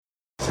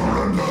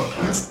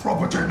Commander, this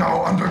property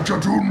now under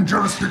Judoon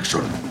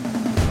jurisdiction.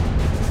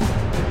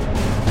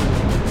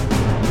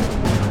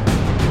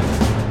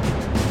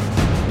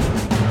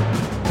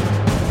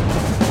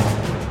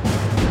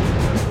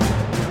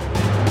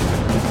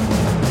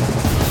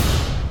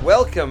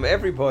 Welcome,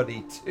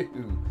 everybody,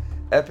 to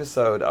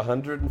episode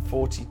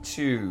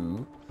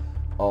 142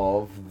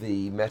 of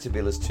the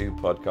Metabolus 2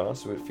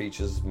 podcast, which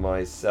features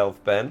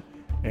myself, Ben.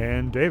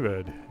 And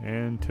David.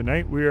 And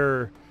tonight we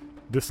are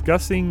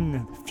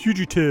discussing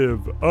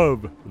Fugitive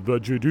of the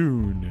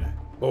Judoon.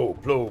 Oh,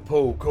 blow,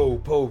 po, ko,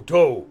 po,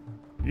 to.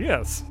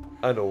 Yes.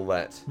 And all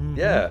that. Mm-hmm.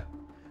 Yeah.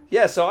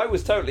 Yeah, so I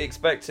was totally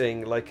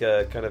expecting like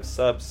a kind of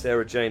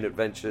sub-Sarah Jane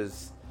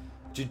Adventures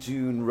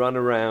Judoon run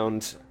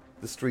around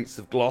the streets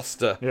of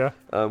Gloucester,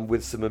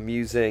 with some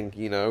amusing,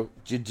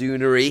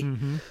 Judoonery.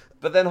 Mm-hmm.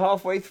 But then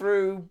halfway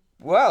through,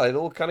 well, it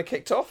all kind of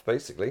kicked off,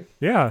 basically.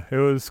 Yeah, it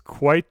was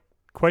quite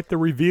the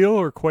reveal,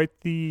 or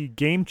quite the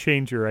game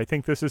changer. I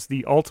think this is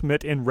the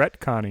ultimate in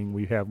retconning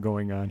we have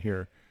going on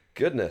here.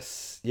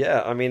 Goodness.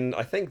 Yeah, I mean,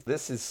 I think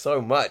this is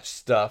so much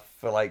stuff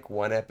for like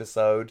one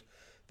episode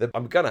that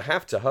I'm going to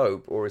have to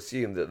hope or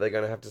assume that they're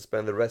going to have to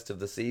spend the rest of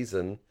the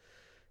season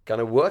kind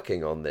of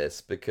working on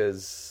this,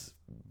 because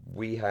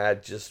we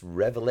had just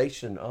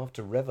revelation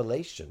after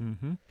revelation.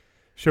 Mm-hmm.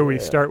 Shall we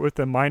start with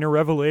the minor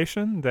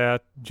revelation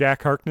that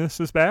Jack Harkness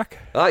is back?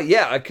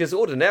 Yeah, because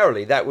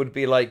ordinarily that would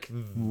be like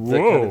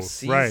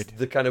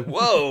the kind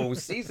of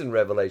season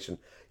revelation.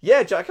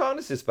 Yeah, Jack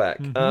Harkness is back.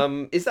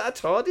 Mm-hmm. Is that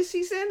a TARDIS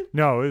he's in?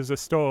 No, it was a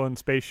stolen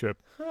spaceship.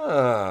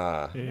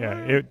 Yeah,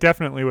 it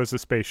definitely was a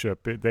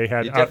spaceship. They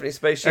had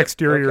spaceship?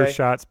 Exterior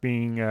shots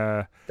being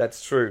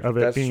that's true. Of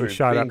it that's being true.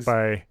 shot up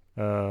by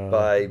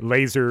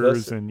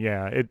lasers, and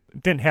it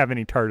didn't have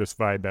any TARDIS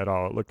vibe at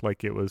all. It looked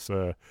like it was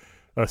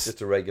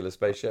just a regular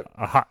spaceship.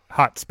 A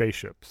hot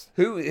spaceships.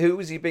 Who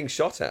was he being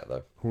shot at,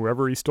 though?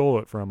 Whoever he stole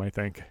it from, I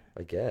think.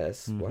 I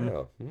guess. Mm-hmm.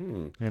 Wow.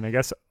 And I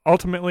guess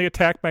ultimately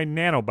attacked by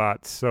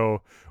nanobots.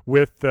 So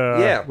with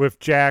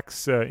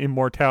Jack's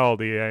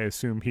immortality, I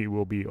assume he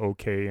will be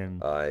okay.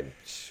 And I'm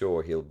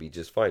sure he'll be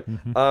just fine.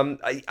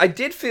 Mm-hmm. I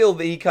did feel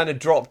that he kind of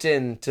dropped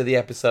into the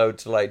episode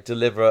to like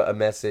deliver a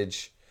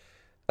message,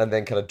 and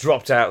then kind of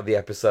dropped out of the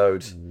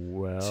episode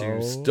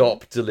to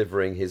stop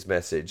delivering his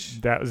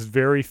message. That was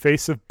very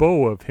face of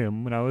Bo of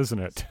him, now isn't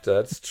it?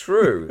 That's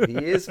true. He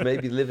is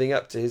maybe living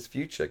up to his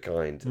future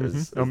kind.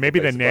 Mm-hmm. Or maybe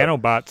the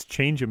nanobots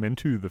change him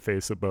into the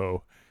face of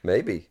Bo.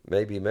 Maybe.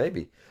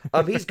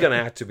 He's going to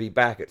have to be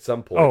back at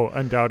some point. Oh,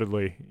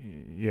 undoubtedly,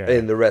 yeah.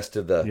 In the rest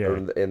of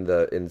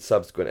in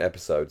subsequent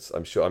episodes,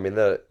 I'm sure. I mean,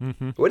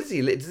 where does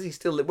he live? Does he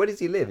still live? Where does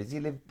he live? Is he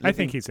live? I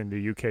think he's in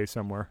the UK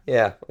somewhere.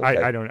 Yeah, okay.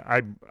 I don't.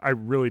 I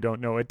really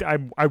don't know.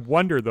 I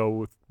wonder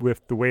though,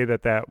 with the way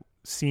that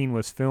scene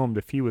was filmed,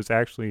 if he was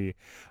actually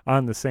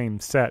on the same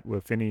set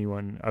with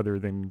anyone other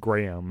than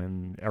Graham,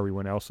 and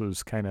everyone else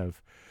was kind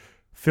of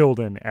filled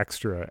in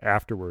extra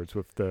afterwards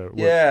with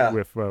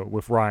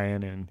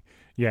Ryan and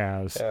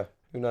Yaz. Yeah,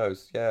 who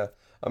knows? Yeah,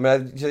 I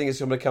mean, do you think it's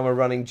going to become a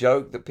running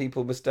joke that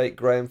people mistake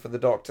Graham for the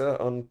Doctor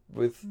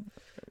with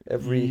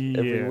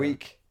every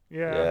week?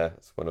 Yeah,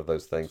 it's one of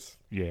those things.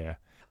 Yeah.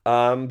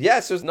 So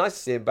it's nice to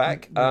see him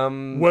back.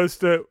 Was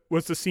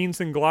the scenes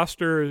in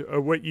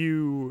Gloucester what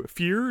you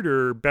feared,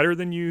 or better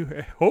than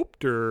you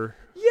hoped, or?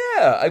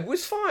 Yeah, it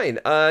was fine.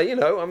 I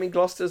mean,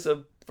 Gloucester's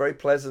a very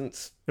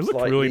pleasant. It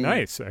looked really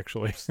nice,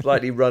 actually.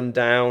 Slightly run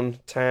down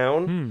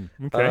town.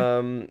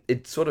 Okay.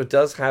 It sort of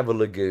does have a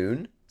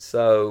lagoon,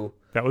 so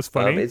that was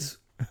funny.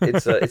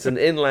 It's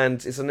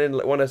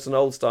an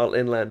old style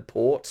inland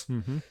port.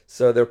 Mm-hmm.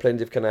 So there are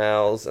plenty of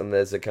canals, and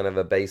there's a kind of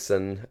a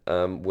basin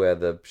where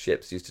the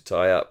ships used to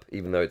tie up,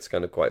 even though it's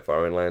kind of quite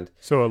far inland.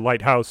 So a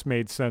lighthouse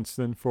made sense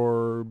then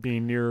for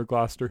being near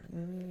Gloucester?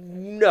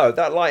 No,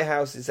 that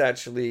lighthouse is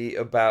actually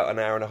about an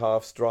hour and a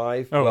half's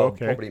drive. Oh, well,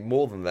 okay. Probably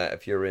more than that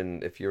if you're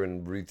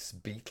in Ruth's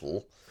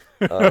Beetle.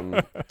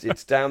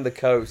 It's down the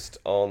coast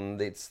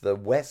it's the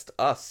West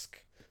Usk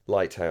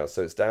lighthouse,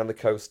 so it's down the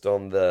coast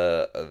on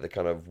the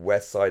kind of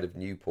west side of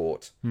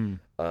Newport,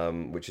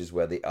 which is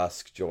where the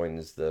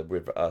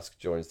River Usk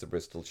joins the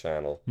Bristol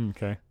Channel.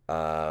 Okay.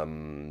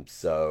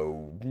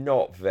 So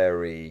not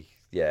very.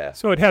 Yeah.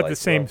 So it had the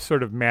same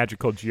sort of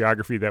magical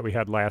geography that we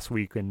had last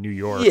week in New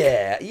York.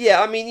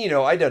 Yeah. I mean,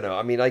 I don't know.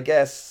 I mean, I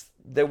guess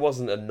there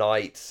wasn't a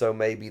night, so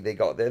maybe they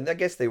got there. And I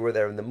guess they were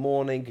there in the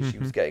morning because she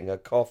was getting her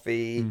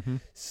coffee. Mm-hmm.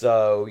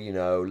 So,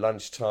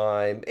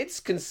 lunchtime. It's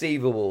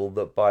conceivable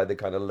that by the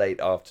kind of late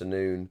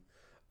afternoon,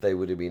 they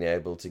would have been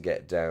able to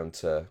get down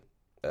to.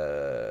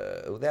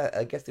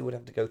 I guess they would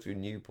have to go through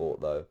Newport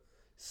though.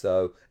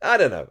 So I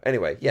don't know.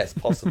 Anyway, yes,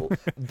 possible.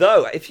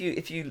 Though, if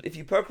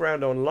you poke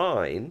around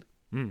online.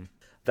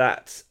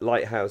 That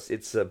lighthouse,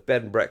 it's a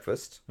bed and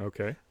breakfast.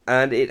 Okay.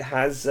 And it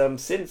has,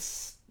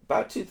 since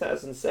about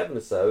 2007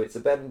 or so, it's a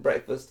bed and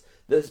breakfast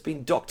that has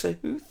been Doctor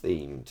Who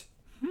themed.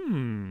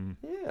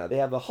 Yeah, they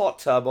have a hot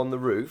tub on the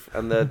roof,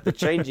 and the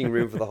changing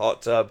room for the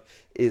hot tub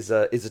is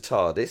a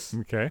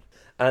TARDIS. Okay.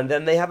 And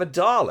then they have a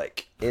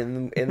Dalek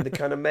in the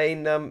kind of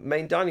main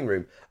dining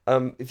room.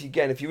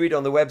 If you read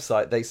on the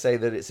website, they say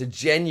that it's a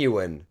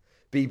genuine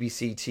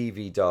BBC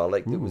TV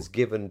Dalek that was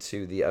given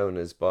to the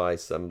owners by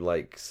some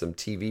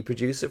TV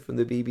producer from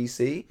the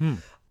BBC.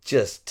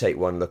 Just take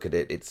one look at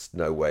it. It's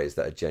no way is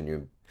that a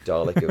genuine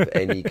Dalek of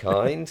any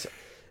kind.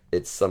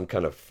 It's some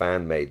kind of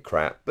fan-made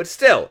crap. But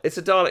still, it's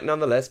a Dalek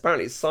nonetheless.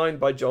 Apparently it's signed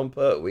by John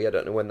Pertwee. I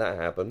don't know when that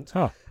happened.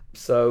 Huh.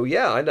 So,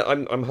 yeah,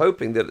 I'm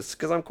hoping that it's...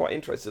 Because I'm quite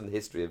interested in the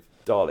history of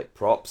Dalek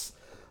props.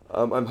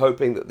 I'm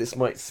hoping that this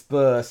might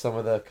spur some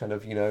of the kind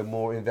of,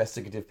 more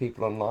investigative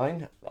people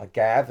online. Like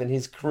Gav and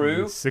his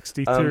crew.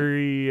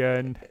 63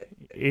 and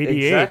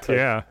 88, exactly.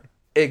 Yeah.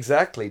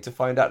 Exactly, to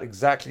find out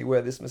exactly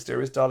where this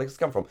mysterious Dalek has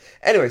come from.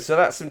 Anyway, so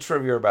that's some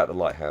trivia about the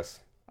lighthouse.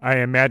 I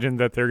imagine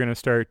that they're going to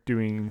start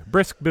doing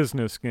brisk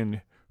business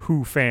in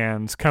Who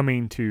fans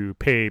coming to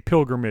pay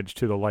pilgrimage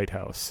to the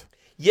lighthouse.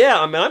 Yeah,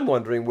 I mean, I'm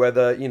wondering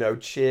whether,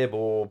 Chib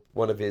or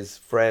one of his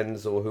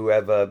friends or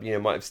whoever,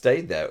 might have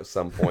stayed there at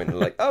some point and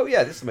like, oh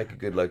yeah, this will make a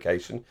good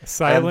location.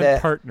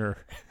 Silent partner.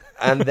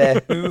 And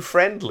they're Who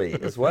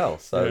friendly as well.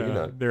 So,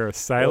 yeah, they're a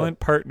silent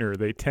partner.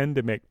 They tend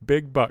to make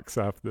big bucks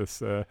off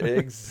this.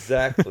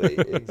 Exactly.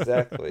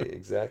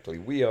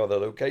 We are the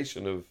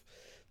location of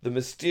the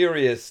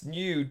mysterious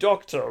new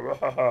Doctor.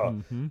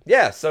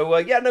 Yeah,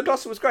 so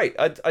Gloucester was great.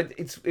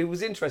 It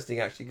was interesting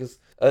actually because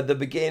at the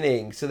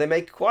beginning, so they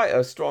make quite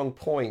a strong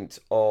point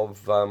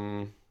of,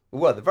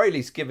 at the very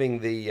least,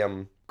 giving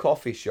the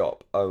coffee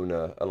shop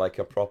owner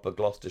a proper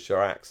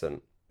Gloucestershire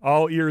accent.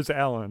 All ears,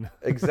 Alan.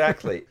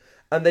 Exactly,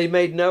 and they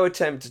made no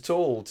attempt at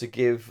all to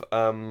give.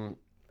 Who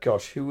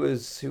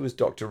was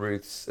Dr.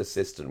 Ruth's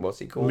assistant? What's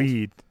he called?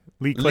 Lee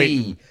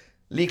Clayton.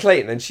 Lee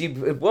Clayton, and she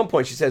at one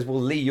point she says,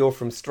 "Well, Lee, you're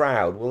from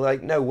Stroud." Well,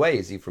 no way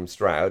is he from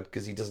Stroud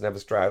because he doesn't have a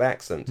Stroud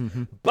accent.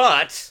 Mm-hmm.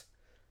 But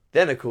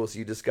then, of course,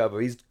 you discover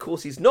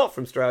he's not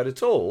from Stroud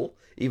at all,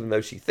 even though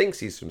she thinks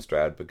he's from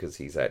Stroud because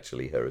he's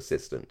actually her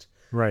assistant.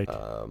 Right.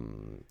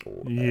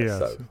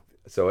 Yes.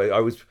 So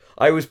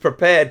I was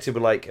prepared to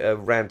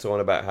rant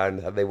on about how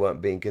they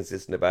weren't being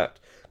consistent about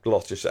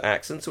Gloucestershire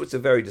accent. So it's a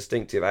very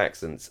distinctive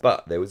accent,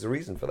 but there was a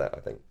reason for that,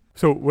 I think.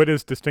 So what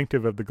is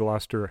distinctive of the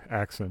Gloucester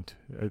accent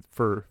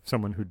for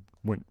someone who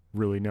wouldn't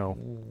really know?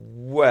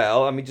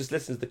 Well, I mean, just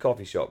listen to the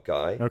coffee shop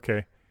guy.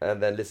 Okay.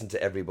 And then listen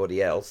to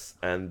everybody else,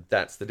 and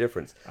that's the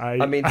difference.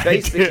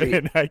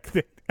 Basically...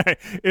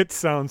 it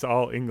sounds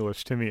all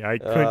English to me. I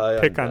couldn't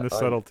pick on the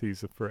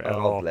subtleties at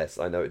all. Oh, bless.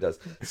 I know it does.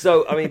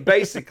 So, I mean,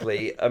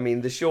 basically,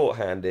 the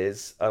shorthand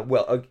is...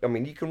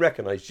 you can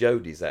recognise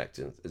Jodie's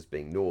accent as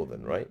being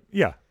northern, right?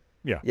 Yeah.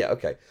 Yeah,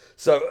 okay.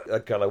 So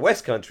a kind of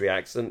West Country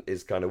accent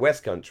is kind of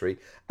West Country,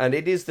 and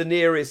it is the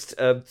nearest...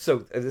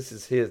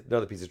 here's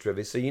another piece of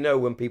trivia. So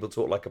when people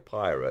talk like a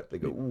pirate, they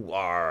go, ooh,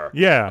 arr,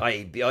 yeah.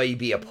 I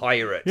be a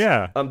pirate.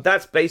 Yeah.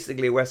 That's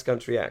basically a West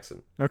Country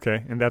accent.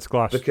 Okay, and that's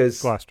Gloucester.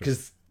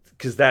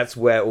 Because that's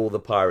where all the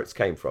pirates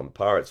came from.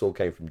 Pirates all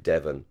came from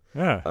Devon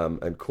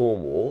and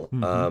Cornwall.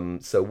 Mm-hmm.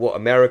 So what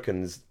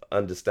Americans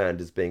understand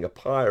as being a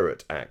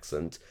pirate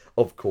accent,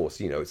 of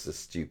course, it's a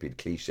stupid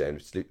cliche and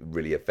it's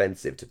really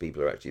offensive to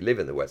people who actually live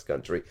in the West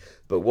Country.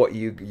 But what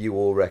you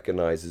all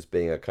recognise as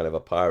being a kind of a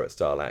pirate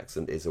style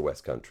accent is a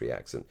West Country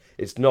accent.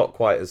 It's not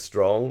quite as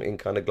strong in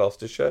kind of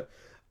Gloucestershire,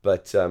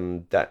 but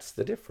that's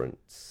the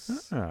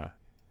difference.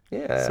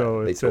 Yeah,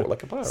 so they it's talk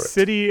like a pirate.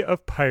 City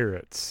of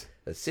pirates.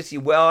 A city,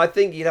 well, I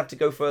think you'd have to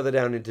go further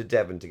down into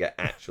Devon to get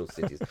actual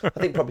cities. I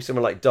think probably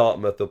somewhere like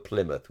Dartmouth or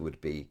Plymouth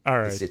would be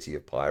the city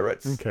of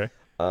pirates. Okay.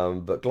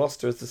 But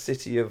Gloucester is the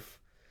city of...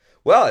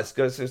 Well, it's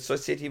a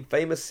city of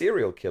famous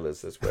serial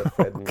killers. That's where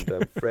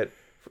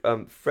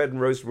Fred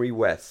and Rosemary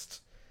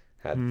West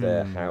had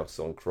their house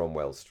on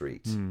Cromwell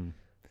Street,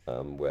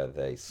 where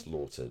they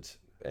slaughtered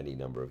any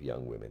number of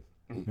young women.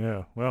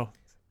 Yeah, well...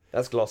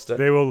 That's Gloucester.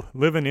 They will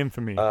live in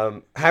infamy.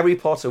 Harry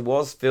Potter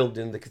was filmed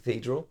in the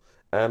cathedral,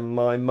 and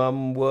my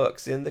mum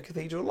works in the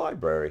cathedral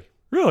library.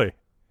 Really?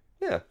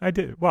 Yeah. I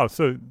did. Wow,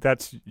 so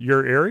that's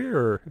your area,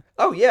 or?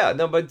 Oh, yeah.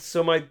 No, but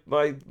so my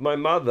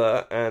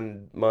mother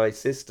and my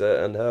sister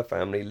and her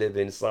family live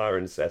in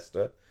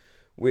Cirencester,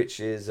 which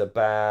is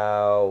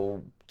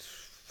about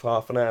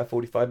half an hour,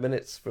 45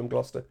 minutes from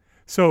Gloucester.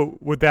 So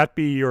would that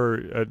be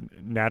your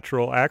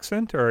natural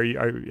accent, or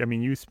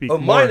you speak? Oh,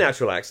 my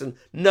natural accent?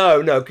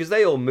 No, because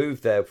they all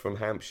moved there from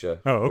Hampshire.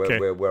 Oh, okay.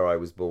 Where I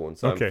was born.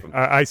 So okay,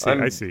 I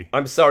see.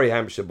 I'm sorry,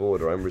 Hampshire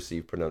border. I'm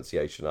received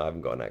pronunciation. I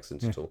haven't got an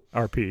accent at all.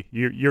 RP.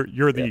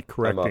 You're the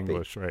correct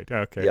English, right?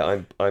 Okay.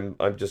 Yeah, I'm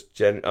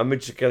just I'm a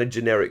kind of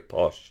generic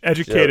posh,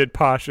 educated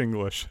posh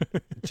English.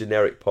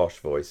 Generic posh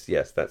voice.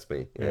 Yes, that's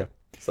me. Yeah.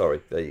 Sorry.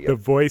 There you go. The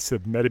voice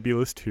of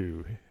Metebilus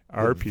 2.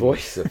 RP. The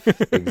voice of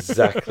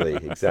exactly.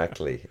 The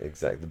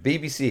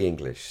BBC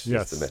English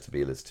is the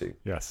Metebilus 2.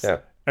 Yes. Yeah.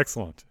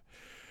 Excellent.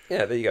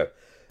 Yeah, there you go.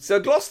 So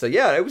Gloucester,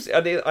 yeah, it was.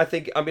 I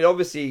think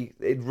obviously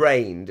it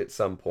rained at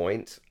some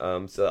point.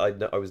 So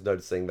I was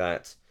noticing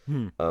that.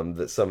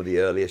 that some of the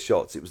earlier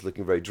shots, it was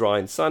looking very dry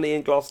and sunny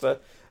in Gloucester.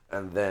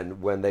 And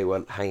then when they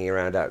were hanging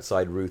around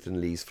outside Ruth and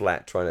Lee's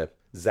flat trying to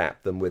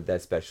zap them with their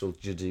special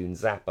Judoon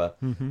zapper,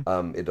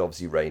 it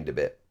obviously rained a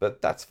bit.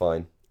 But that's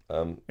fine.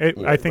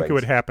 I think it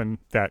would happen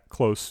that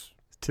close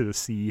to the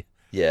sea.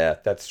 Yeah,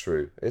 that's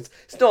true. It's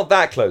not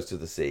that close to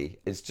the sea.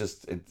 It's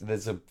just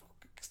there's a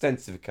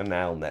extensive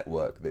canal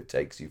network that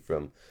takes you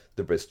from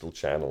the Bristol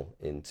Channel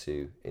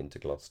into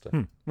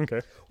Gloucester.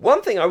 Okay.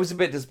 One thing I was a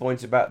bit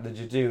disappointed about the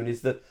Judoon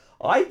is that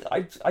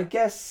I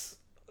guess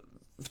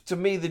to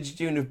me the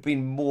Judoon have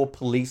been more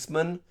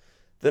policemen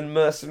than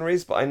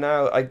mercenaries, but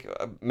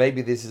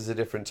maybe this is a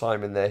different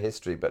time in their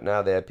history, but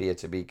now they appear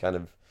to be kind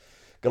of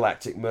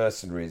galactic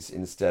mercenaries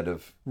instead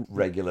of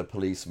regular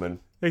policemen.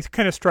 They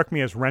kind of struck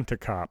me as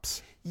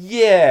rent-a-cops.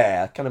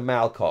 Yeah, kind of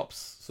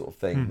malcops sort of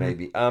thing,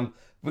 maybe.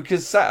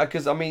 Because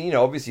I mean, you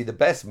know, obviously the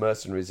best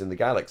mercenaries in the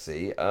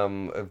galaxy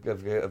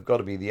have got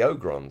to be the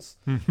Ogrons.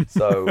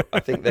 So I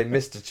think they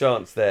missed a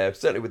chance there,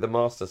 certainly with the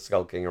Master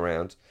skulking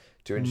around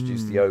to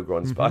introduce the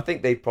Ogrons. But I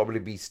think they'd probably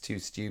be too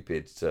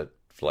stupid to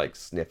like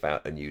sniff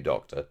out a new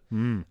Doctor,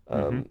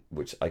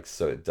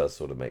 so it does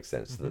sort of make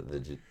sense that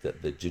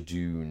the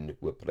Judoon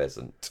were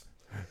present.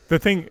 The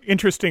thing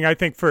interesting, I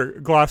think, for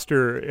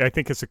Gloucester, I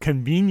think it's a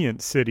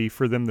convenient city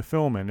for them to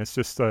film in. It's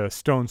just a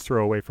stone's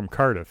throw away from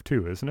Cardiff,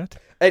 too, isn't it?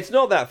 It's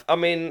not that. I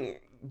mean,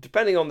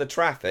 depending on the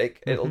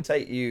traffic, it'll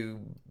take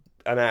you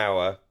an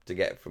hour to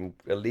get from,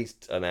 at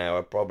least an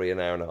hour, probably an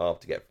hour and a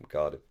half to get from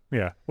Cardiff.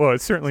 Yeah. Well,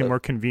 it's certainly more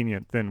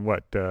convenient than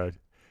what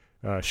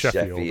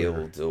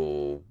Sheffield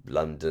or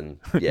London.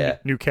 Yeah.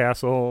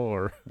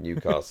 Newcastle.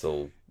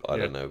 I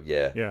don't know.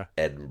 Yeah.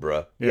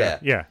 Edinburgh. Yeah.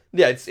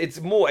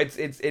 It's more.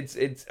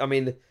 It's. I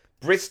mean,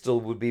 Bristol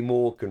would be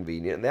more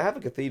convenient, and they have a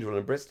cathedral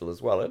in Bristol as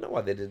well. I don't know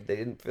why they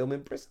didn't film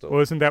in Bristol.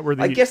 Well, isn't that where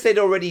I guess they'd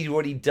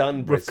already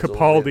done Bristol with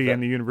Capaldi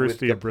and the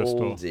University of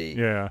Bristol.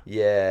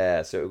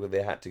 Yeah. So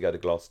they had to go to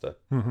Gloucester.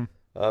 And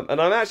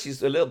I'm actually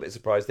a little bit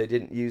surprised they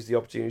didn't use the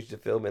opportunity to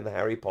film in the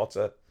Harry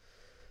Potter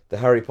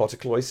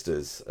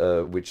cloisters,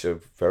 which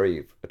are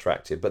very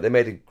attractive. But they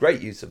made a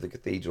great use of the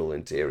cathedral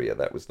interior.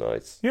 That was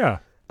nice. Yeah.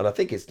 And I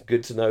think it's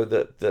good to know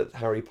that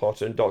Harry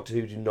Potter and Doctor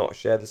Who do not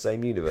share the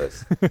same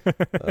universe.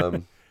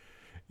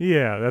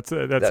 Yeah, that's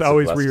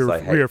always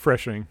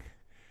refreshing.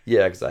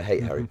 Yeah, because I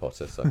hate Harry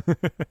Potter, so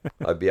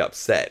I'd be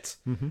upset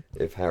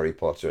if Harry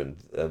Potter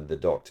and the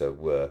Doctor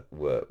were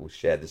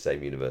share the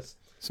same universe.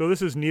 So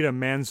this is Nita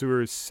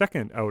Manzoor's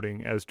second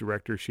outing as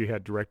director. She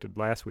had directed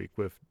last week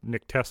with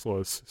Nick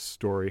Tesla's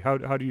story. How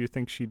do you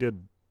think she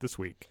did this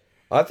week?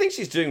 I think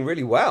she's doing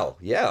really well.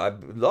 Yeah,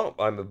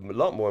 I'm a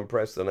lot more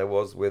impressed than I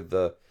was with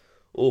the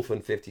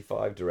Orphan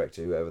 55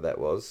 director, whoever that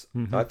was.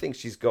 I think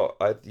she's got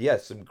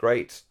some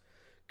great,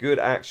 good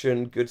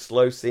action, good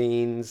slow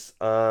scenes.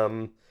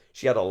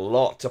 She had a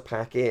lot to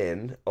pack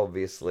in,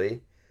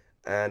 obviously,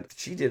 and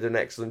she did an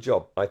excellent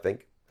job, I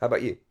think. How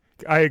about you?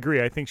 I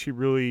agree. I think she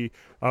really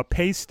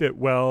paced it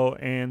well,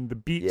 and the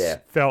beats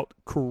felt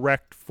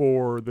correct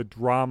for the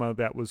drama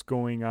that was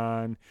going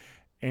on.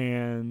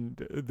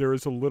 And there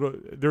was a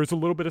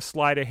little bit of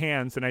sleight of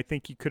hands, and I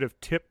think he could have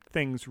tipped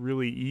things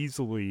really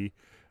easily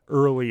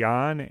early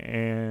on,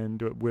 and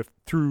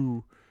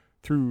through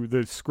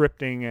the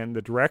scripting and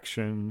the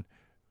direction,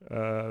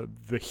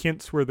 the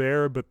hints were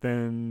there, but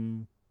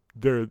then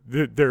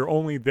they're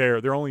only there.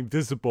 They're only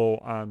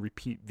visible on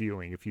repeat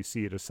viewing if you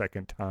see it a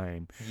second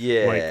time.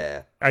 Yeah,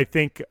 like, I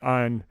think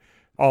on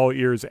All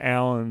Ears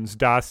Allen's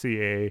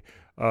dossier,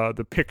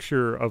 the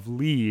picture of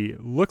Lee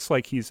looks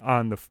like he's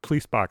on the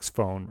police box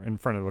phone in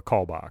front of a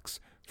call box,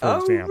 for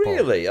example. Oh,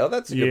 really? Oh,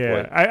 that's a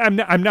good point.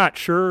 I'm not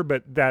sure,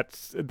 but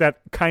that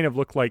kind of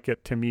looked like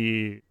it to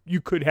me. You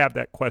could have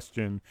that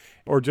question,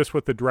 or just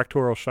with the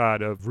directorial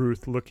shot of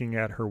Ruth looking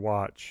at her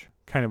watch,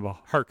 kind of a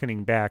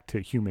hearkening back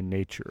to human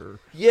nature.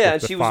 Yeah,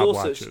 and she was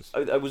also.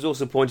 It was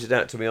also pointed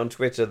out to me on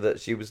Twitter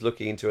that she was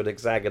looking into an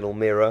hexagonal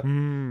mirror,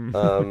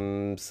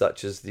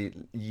 such as the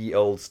ye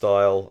old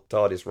style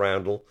TARDIS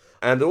roundel,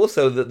 and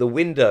also that the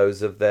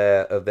windows of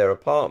their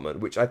apartment,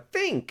 which I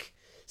think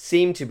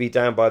seemed to be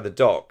down by the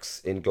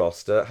docks in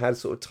Gloucester, had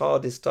sort of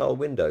TARDIS style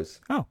windows.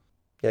 Oh,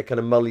 yeah, kind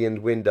of mullioned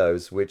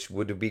windows, which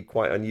would be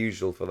quite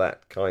unusual for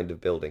that kind of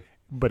building.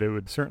 But it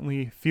would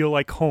certainly feel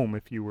like home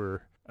if you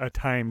were a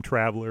time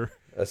traveler.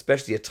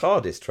 Especially a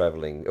TARDIS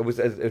travelling. It was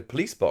a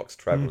police box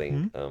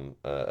travelling,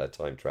 a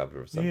time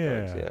traveller of some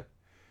kind.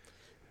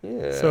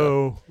 Yeah.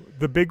 So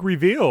the big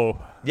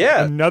reveal.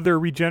 Yeah. Another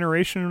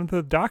regeneration of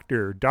the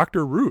Doctor,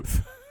 Dr.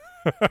 Ruth.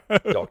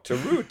 Dr.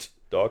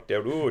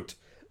 Ruth.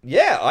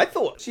 Yeah, I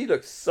thought she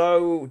looked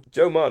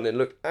Joe Martin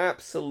looked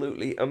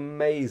absolutely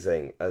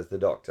amazing as the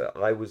Doctor.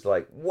 I was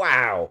like,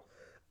 wow.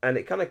 And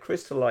it kind of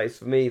crystallised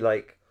for me,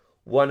 like,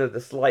 one of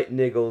the slight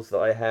niggles that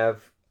I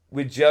have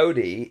with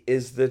Jodie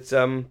is that,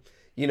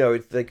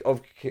 it's like,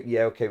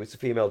 it's a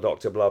female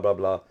Doctor, blah, blah,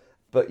 blah.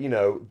 But,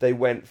 they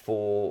went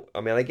for,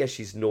 I guess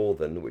she's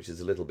Northern, which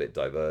is a little bit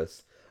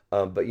diverse.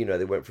 But,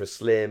 they went for a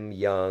slim,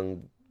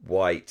 young,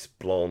 white,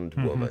 blonde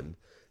woman,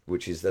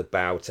 which is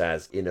about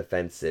as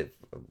inoffensive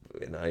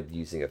and I'm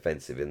using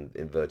offensive in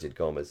inverted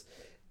commas.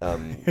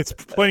 It's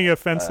plenty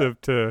offensive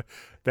to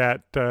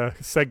that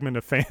segment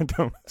of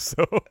fandom.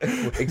 So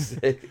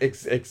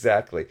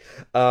exactly,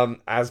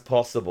 as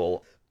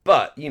possible.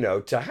 But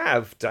to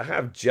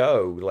have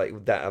Jo, like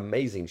with that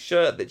amazing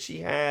shirt that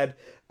she had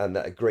and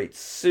that great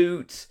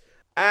suit,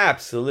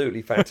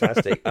 absolutely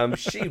fantastic.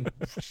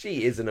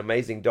 She is an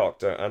amazing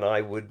doctor, and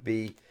I would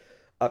be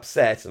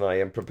upset, and I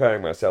am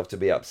preparing myself to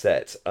be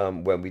upset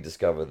when we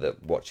discover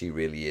that what she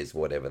really is,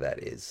 whatever that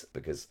is,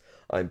 because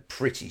I'm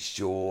pretty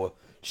sure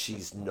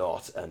she's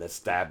not an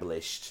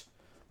established.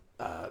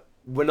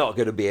 We're not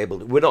going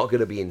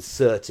to be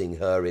inserting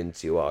her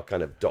into our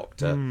kind of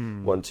Doctor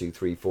 1, 2,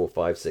 3, 4,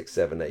 5, 6,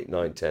 7, 8,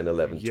 9, 10,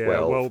 11, 12.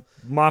 Yeah, well,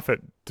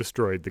 Moffat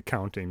destroyed the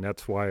counting.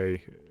 That's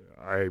why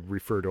I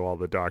refer to all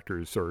the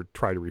doctors, or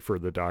try to refer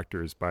to the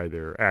doctors by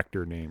their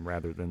actor name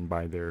rather than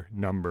by their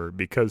number,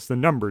 because the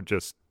number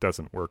just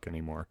doesn't work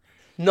anymore.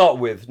 Not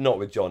with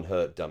John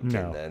Hurt dumped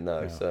in there,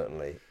 no,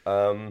 certainly.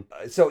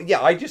 So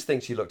yeah, I just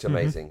think she looked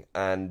amazing,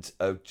 and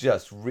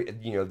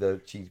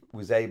she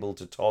was able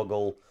to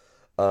toggle,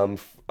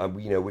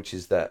 which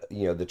is that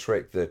the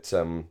trick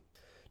that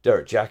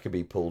Derek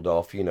Jacobi pulled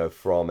off,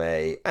 from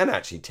and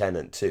actually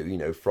Tennant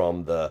too,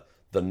 from the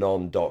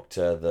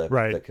non-doctor,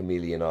 the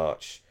chameleon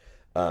arch.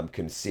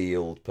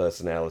 Concealed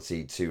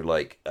personality to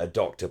like a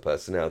doctor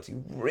personality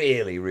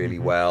really, really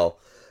well,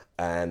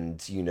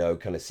 and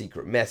kind of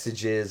secret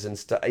messages and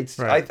stuff. It's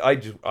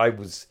I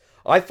was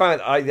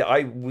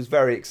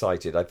very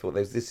excited. I thought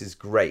this is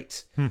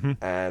great,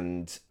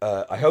 and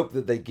I hope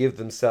that they give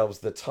themselves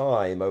the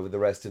time over the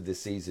rest of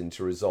this season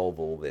to resolve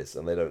all this,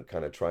 and they don't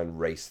kind of try and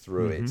race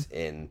through it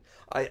in.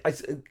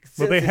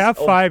 Well, they have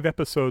 5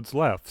 episodes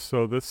left,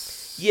 so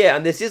this. Yeah,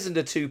 and this isn't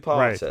a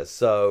 2-parter, right.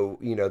 So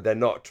they're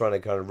not trying to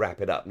kind of wrap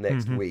it up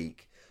next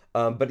week.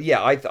 But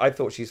yeah, I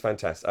thought she's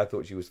fantastic. I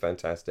thought she was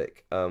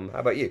fantastic. How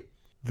about you?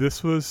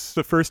 This was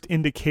the first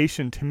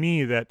indication to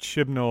me that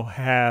Chibnall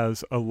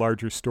has a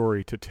larger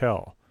story to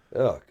tell.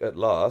 Oh, at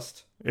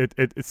last.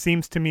 It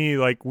seems to me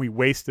like we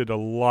wasted a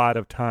lot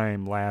of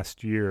time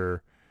last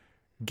year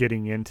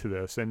getting into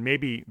this, and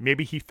maybe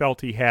he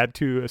felt he had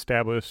to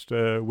establish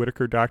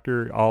Whittaker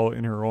Doctor all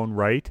in her own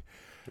right.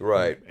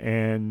 Right.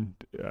 And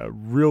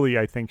really,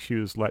 I think she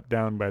was let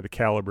down by the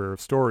caliber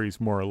of stories,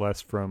 more or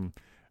less, from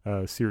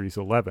Series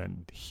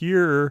 11.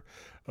 Here,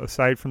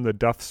 aside from the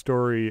Duff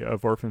story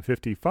of Orphan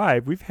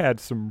 55, we've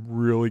had some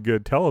really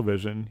good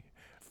television,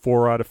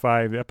 4 out of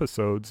 5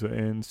 episodes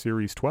in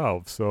Series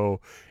 12. So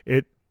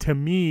it, to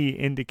me,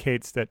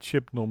 indicates that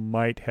Chibnall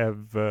might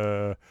have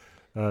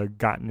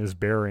gotten his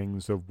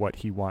bearings of what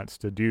he wants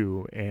to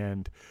do.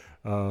 And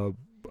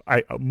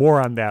I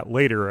more on that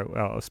later.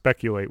 I'll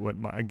speculate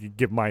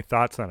give my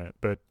thoughts on it.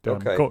 But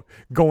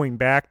going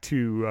back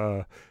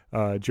to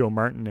Joe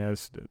Martin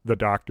as the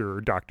Doctor,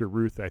 or Dr.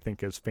 Ruth, I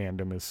think, as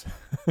fandom is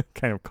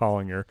kind of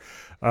calling her.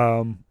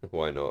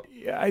 Why not?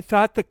 I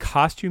thought the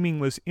costuming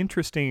was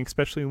interesting,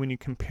 especially when you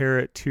compare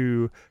it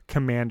to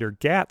Commander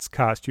Gat's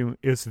costume.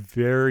 Is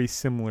very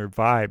similar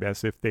vibe,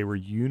 as if they were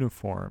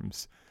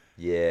uniforms.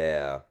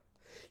 Yeah.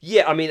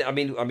 Yeah, I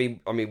mean,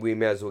 we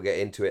may as well get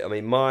into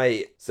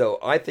it. So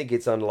I think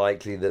it's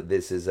unlikely that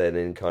this is an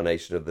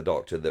incarnation of the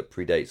Doctor that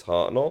predates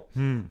Hartnell.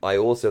 I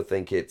also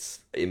think it's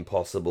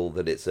impossible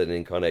that it's an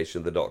incarnation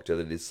of the Doctor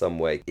that is some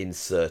way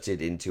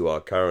inserted into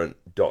our current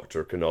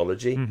Doctor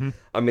chronology.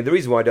 I mean, the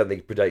reason why I don't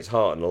think it predates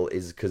Hartnell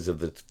is because of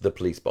the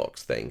police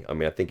box thing. I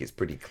mean, I think it's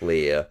pretty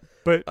clear.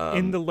 But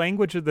in the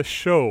language of the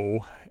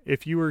show,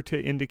 if you were to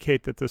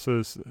indicate that this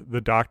was the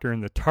Doctor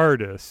in the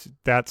TARDIS,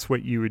 that's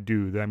what you would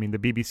do. I mean, the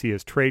BBC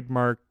has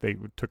trademarked. They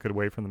took it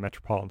away from the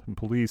Metropolitan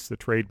Police, the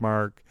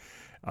trademark.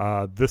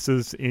 This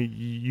is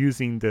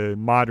using the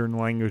modern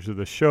language of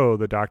the show.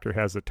 The Doctor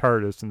has a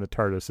TARDIS, and the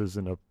TARDIS is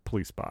in a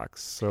police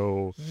box.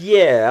 So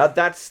yeah,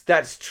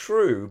 that's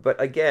true. But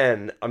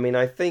again, I mean,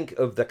 I think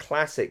of the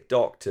classic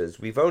Doctors,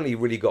 we've only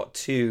really got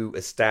 2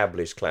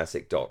 established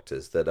classic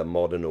Doctors that a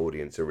modern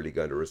audience are really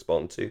going to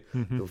respond to.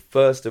 The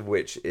first of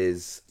which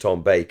is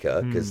Tom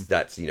Baker, because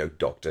that's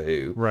Doctor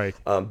Who, right?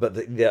 But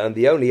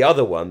the only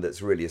other one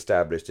that's really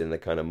established in the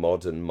kind of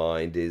modern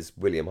mind is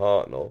William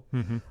Hartnell,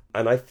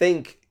 and I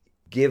think,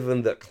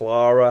 given that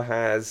Clara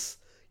has,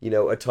 a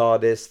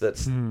TARDIS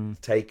that's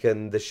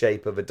taken the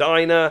shape of a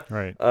diner,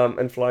 right,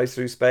 and flies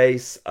through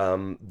space,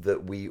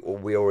 that we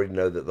already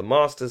know that the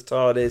Master's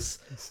TARDIS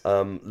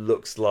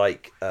looks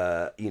like,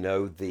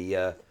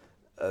 the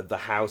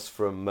house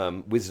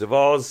from Wizard of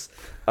Oz.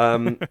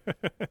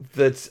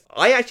 That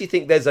I actually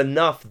think there's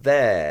enough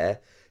there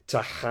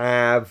to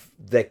have.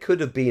 There could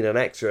have been an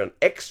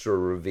extra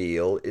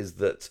reveal is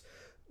that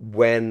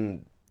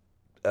when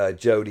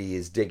Jodie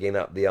is digging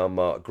up the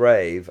unmarked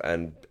grave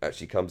and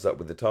actually comes up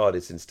with the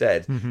TARDIS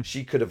instead,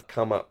 she could have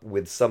come up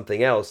with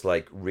something else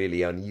like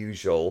really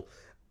unusual,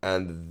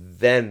 and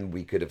then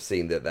we could have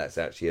seen that that's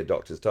actually a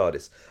Doctor's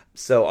TARDIS.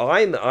 So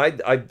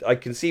I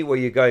can see where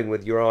you're going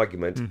with your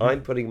argument.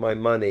 I'm putting my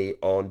money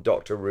on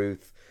Dr.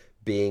 Ruth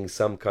being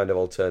some kind of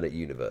alternate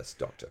universe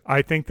Doctor.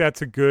 I think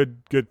that's a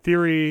good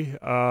theory.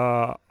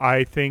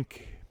 I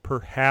think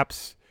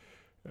perhaps,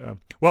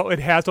 well, it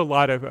has a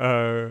lot of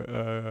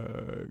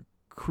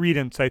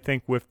credence, I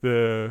think, with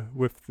the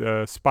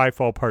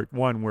Spyfall Part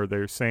 1, where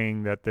they're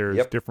saying that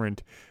there's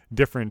different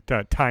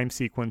time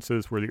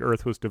sequences where the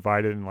Earth was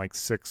divided in like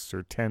 6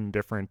 or 10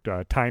 different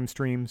time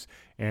streams,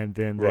 and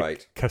then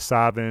the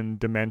Kasavan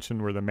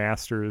dimension where the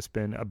Master has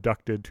been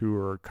abducted to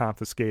or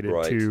confiscated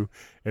to.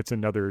 It's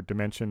another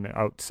dimension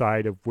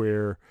outside of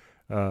where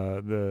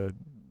the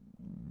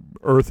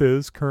Earth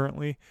is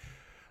currently.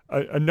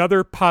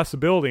 Another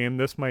possibility, and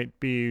this might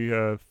be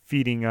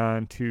feeding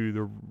on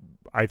to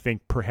I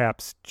think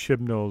perhaps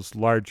Chibnall's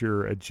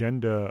larger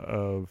agenda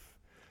of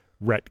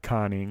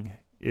retconning,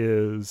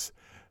 is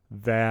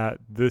that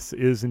this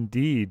is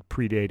indeed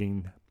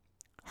predating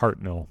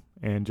Hartnell.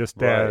 And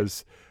just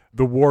as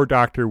the War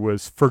Doctor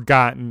was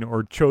forgotten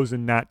or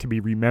chosen not to be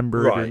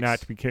remembered or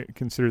not to be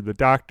considered the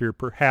Doctor,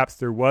 perhaps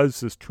there was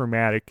this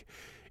traumatic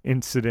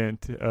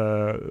incident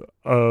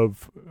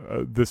of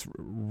this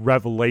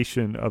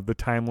revelation of the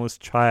timeless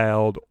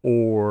child,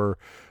 or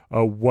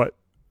what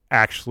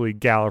actually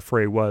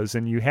Gallifrey was.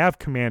 And you have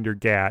Commander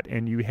Gat,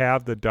 and you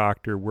have the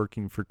Doctor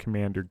working for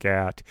Commander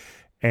Gat,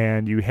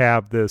 and you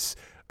have this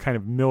kind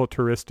of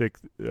militaristic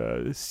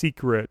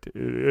secret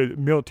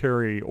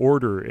military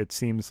order. It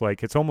seems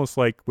like it's almost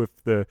like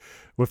with the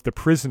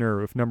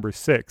prisoner of number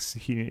 6.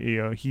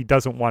 He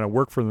doesn't want to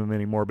work for them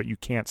anymore, but you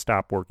can't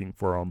stop working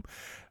for him.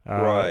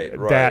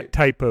 That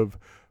type of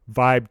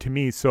vibe to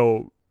me.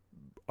 So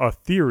a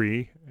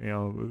theory,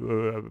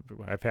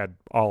 I've had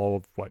all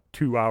of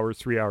 2 hours,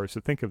 3 hours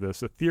to think of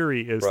this. A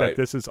theory is that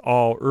this is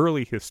all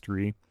early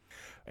history,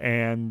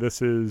 and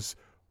this is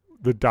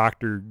the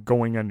Doctor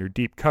going under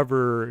deep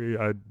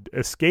cover,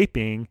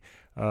 escaping,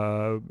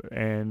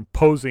 and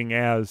posing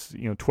as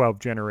 12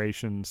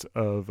 generations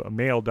of a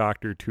male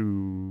Doctor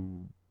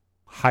to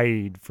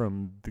hide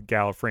from the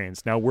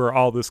Gallifreyans. Now, where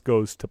all this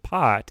goes to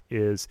pot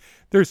is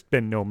there's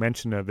been no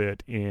mention of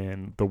it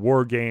in the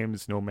War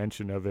Games, no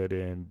mention of it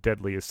in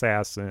Deadly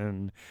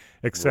Assassin,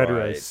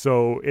 etc.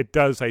 So it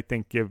does, I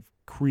think, give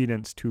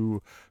credence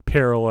to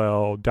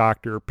parallel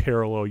Doctor,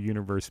 parallel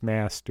universe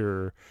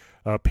Master,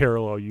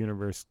 parallel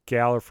universe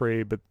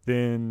Gallifrey, but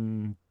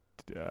then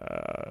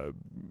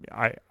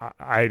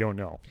I don't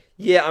know.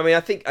 Yeah, I mean,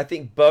 I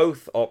think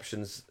both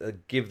options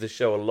give the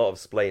show a lot of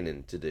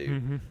splaining to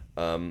do,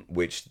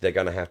 which they're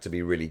going to have to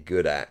be really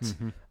good at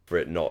for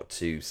it not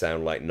to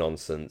sound like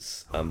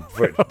nonsense. Well,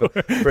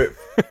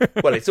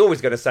 it's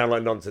always going to sound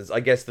like nonsense. I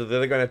guess that they're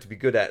going to have to be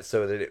good at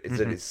so that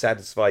it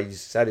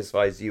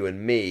satisfies you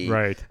and me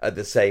at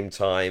the same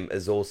time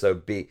as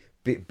also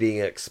being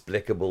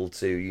explicable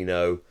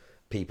to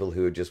people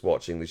who are just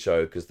watching the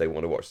show because they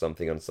want to watch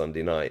something on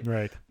Sunday night.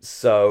 Right.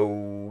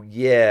 So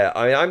yeah,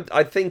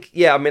 I think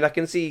I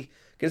can see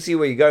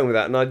where you're going with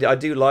that, and I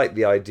do like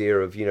the idea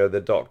of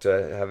the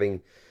Doctor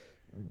having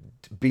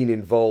been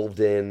involved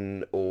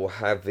in or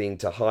having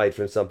to hide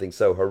from something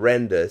so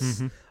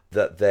horrendous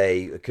that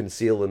they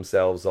conceal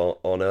themselves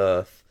on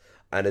Earth,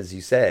 and as you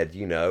said,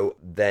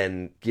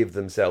 then give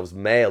themselves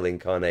male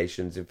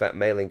incarnations. In fact,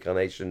 male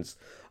incarnations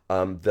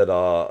that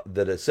are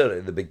certainly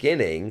at the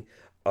beginning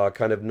are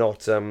kind of not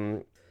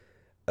don't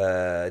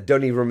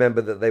even remember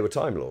that they were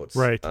Time Lords.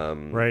 Right.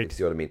 You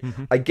see what I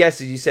mean? I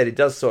guess, as you said, it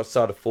does sort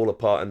of fall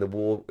apart in the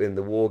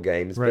war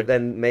games, but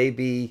then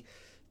maybe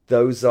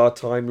those are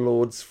Time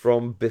Lords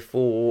from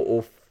before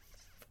or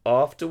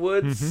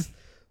afterwards.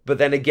 But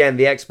then again,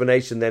 the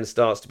explanation then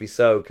starts to be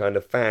so kind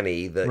of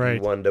fanny that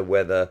you wonder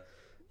whether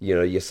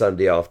your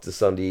Sunday after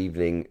Sunday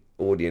evening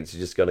audience is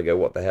just going to go,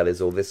 what the hell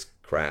is all this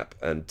crap,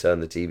 and turn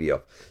the TV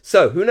off.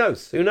 So who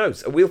knows?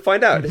 We'll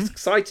find out. It's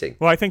exciting.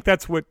 Well, I think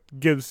that's what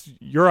gives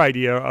your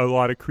idea a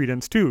lot of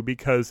credence too,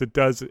 because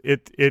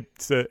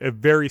it's a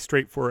very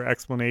straightforward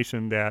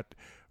explanation that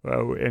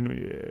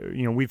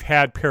we've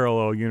had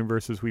parallel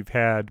universes. We've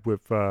had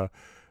with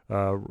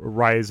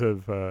Rise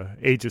of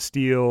Age of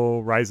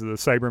Steel, Rise of the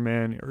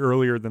Cybermen.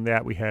 Earlier than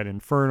that, we had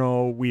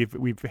Inferno.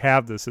 We've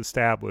have this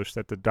established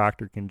that the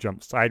Doctor can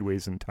jump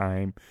sideways in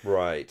time.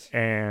 Right.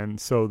 And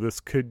so this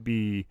could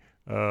be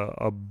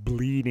a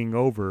bleeding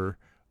over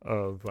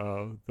of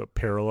the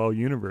parallel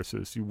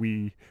universes.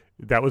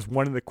 That was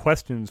one of the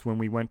questions when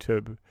we went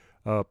to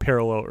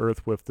parallel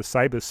Earth with the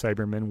Cybus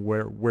Cybermen.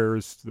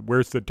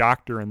 Where's the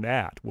Doctor in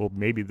that? Well,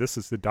 maybe this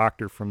is the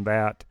Doctor from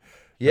that.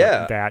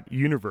 That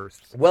universe.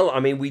 Well, I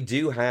mean, we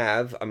do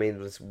have. I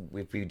mean,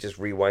 if we just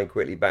rewind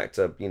quickly back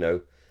to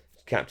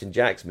Captain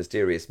Jack's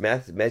mysterious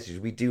message,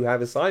 we do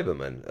have a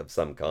Cyberman of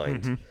some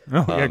kind.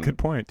 Oh, yeah, good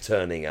point.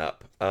 Turning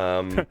up.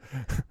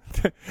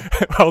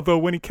 Although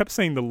when he kept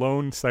saying the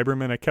lone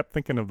Cyberman, I kept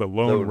thinking of the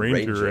Lone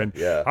Ranger and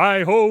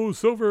hi-ho,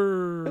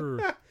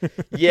 Silver!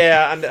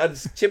 Yeah, and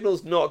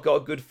Chibnall's not got a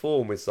good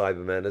form with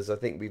Cybermen, as I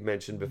think we've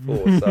mentioned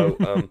before.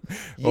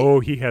 So,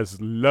 he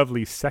has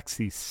lovely,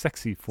 sexy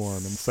form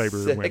in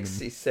Cybermen.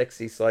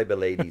 Sexy Cyber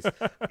ladies.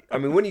 I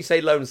mean, when you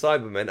say lone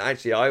Cybermen,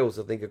 actually, I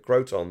also think of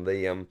Croton,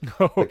 the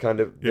kind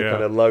of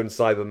lone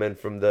Cybermen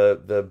from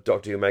the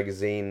Doctor Who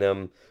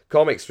magazine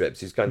comic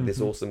strips. Who's kind of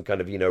this awesome kind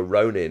of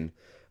Ronin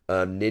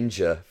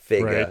ninja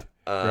figure.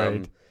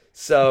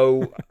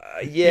 So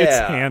yeah, It's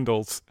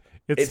Handles.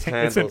 It's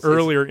Handles. an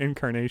earlier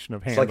incarnation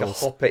of It's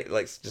Handles.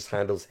 like just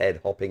Handel's head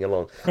hopping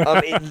along.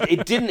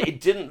 It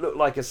didn't look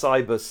like a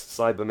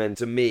Cybermen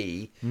to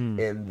me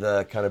in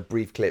the kind of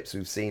brief clips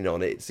we've seen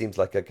on it. It seems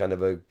like a kind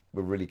of a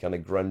really kind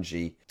of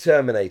grungy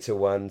Terminator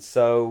one.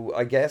 So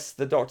I guess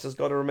the Doctor's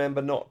got to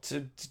remember not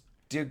to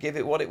give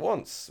it what it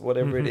wants,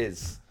 whatever it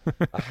is.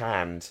 A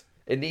hand.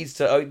 It needs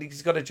to. Oh,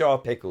 he's got a jar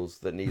of pickles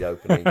that need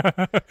opening,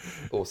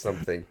 or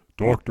something.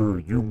 Doctor,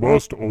 you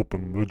must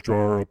open the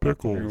jar of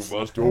pickles. You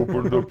must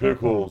open the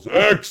pickles.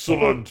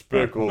 Excellent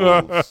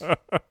pickles.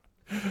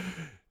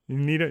 You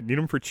need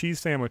them for cheese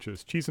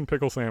sandwiches, cheese and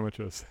pickle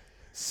sandwiches.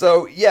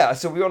 So yeah,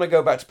 so we want to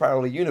go back to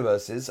parallel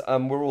universes.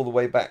 We're all the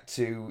way back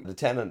to the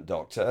Tenant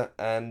Doctor,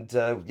 and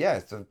so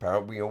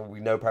we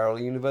know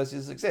parallel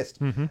universes exist.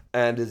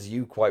 And as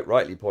you quite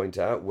rightly point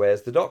out,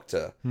 where's the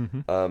Doctor?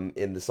 In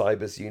the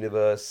Cybus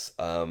universe,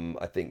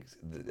 I think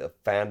the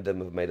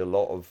fandom have made a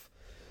lot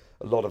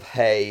of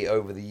hay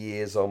over the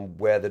years on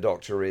where the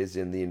Doctor is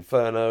in the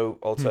Inferno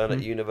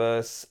alternate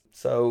universe.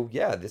 So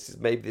yeah, this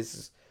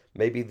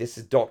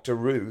is Dr.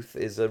 Ruth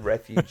is a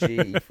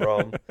refugee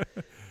from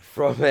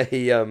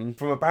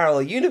a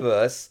parallel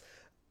universe.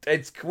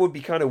 It would be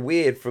kind of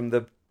weird for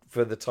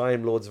the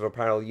Time Lords of a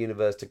parallel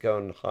universe to go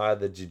and hire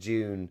the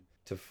Judoon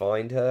to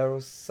find her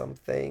or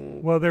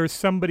something. Well, there's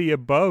somebody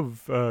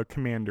above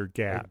Commander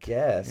Gat. I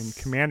guess. And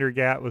Commander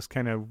Gat was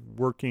kind of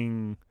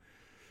working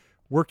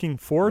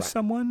for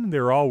someone.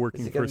 They're all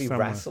working for someone. Is it going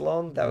to be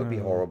Rassilon? That would be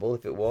horrible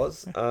if it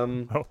was.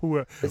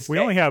 We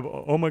only have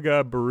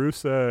Omega,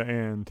 Barusa,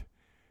 and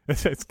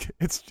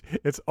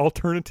it's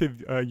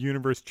alternative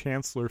universe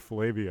Chancellor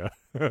Flavia.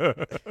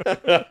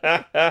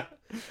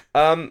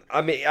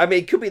 I mean,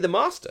 it could be the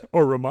Master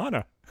or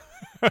Romana.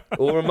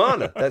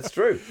 That's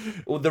true.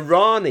 Or the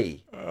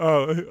Rani.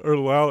 Or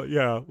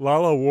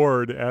Lala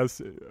Ward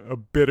as a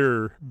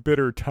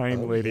bitter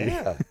time lady.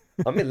 Yeah,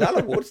 I mean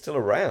Lala Ward's still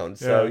around,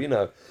 so you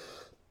know.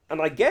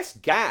 And I guess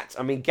Gat.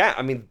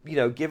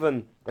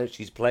 Given that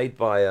she's played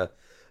by a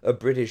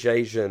British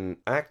Asian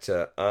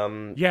actor.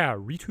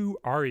 Ritu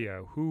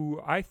Arya, who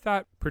I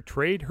thought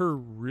portrayed her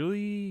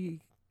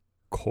really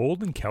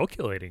cold and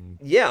calculating.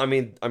 Yeah, I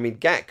mean,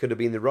 Gat could have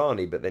been the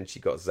Rani, but then she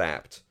got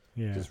zapped.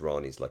 Yeah, because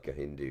Rani's like a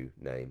Hindu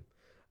name.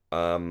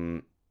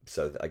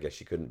 So I guess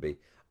she couldn't be.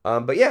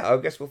 But yeah, I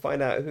guess we'll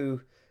find out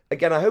who.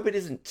 Again, I hope it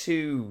isn't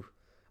too.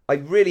 I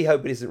really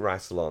hope it isn't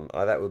Rassilon.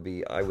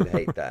 I would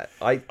hate that.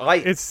 I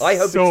hope it's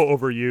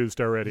overused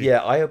already.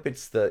 Yeah, I hope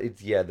it's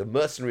the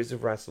mercenaries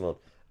of Rassilon.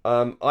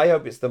 I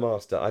hope it's the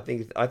Master. I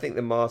think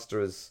the Master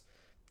has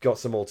got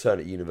some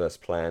alternate universe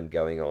plan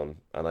going on,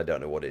 and I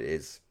don't know what it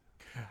is.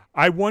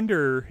 I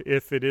wonder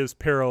if it is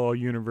Parallel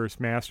Universe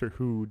Master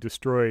who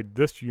destroyed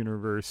this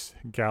universe.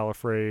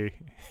 Gallifrey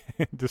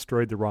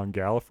destroyed the wrong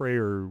Gallifrey,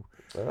 or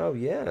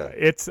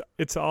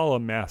it's all a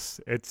mess.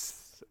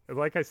 It's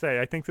like I say.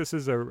 I think this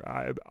is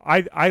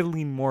I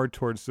lean more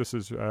towards this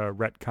is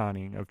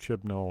retconning of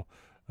Chibnall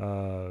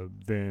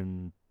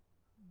than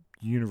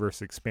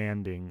universe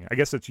expanding. I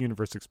guess it's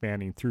universe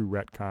expanding through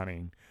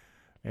retconning,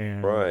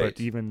 and right.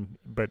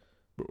 But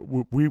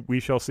we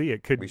shall see.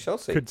 We shall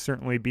see. Could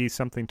certainly be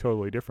something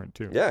totally different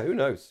too. Yeah, who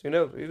knows? Who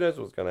knows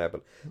what's going to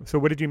happen? So,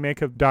 what did you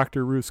make of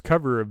Dr. Ruth's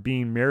cover of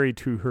being married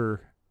to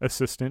her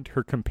assistant,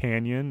 her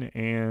companion,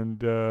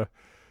 and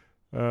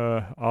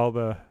all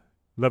the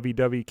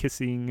lovey-dovey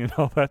kissing and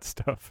all that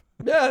stuff?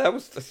 Yeah, that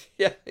was.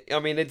 Yeah, I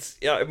mean, it's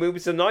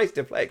a nice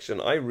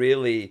deflection. I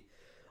really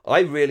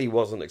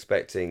wasn't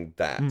expecting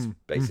that.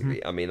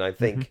 Basically, I mean, I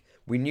think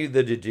we knew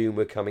the Judoon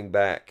were coming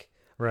back.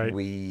 Right.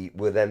 We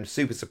were then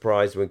super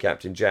surprised when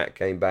Captain Jack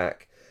came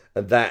back,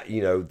 and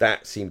that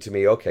seemed to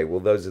me okay. Well,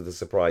 those are the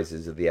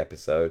surprises of the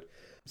episode.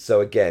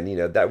 So again,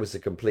 that was a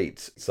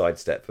complete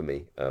sidestep for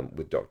me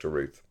with Dr.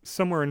 Ruth.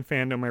 Somewhere in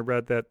fandom, I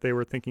read that they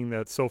were thinking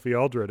that Sophie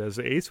Aldred as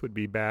Ace would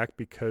be back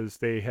because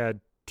they had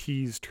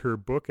teased her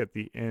book at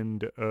the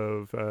end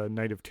of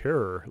Night of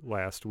Terror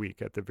last week,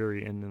 at the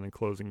very end in the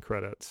closing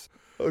credits.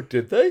 Oh,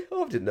 did they?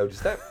 Oh, I didn't notice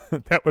that.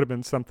 That would have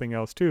been something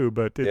else too,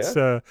 but it's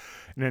an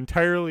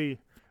entirely.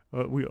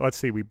 We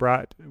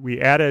brought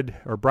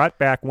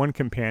back one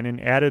companion,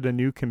 added a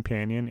new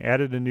companion,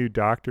 added a new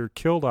doctor,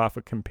 killed off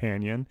a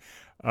companion.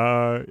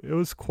 It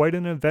was quite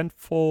an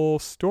eventful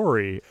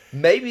story.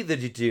 Maybe the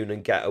Judoon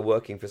and Gat are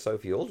working for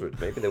Sophie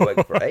Aldred. Maybe they're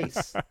working for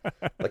Ace,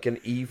 like an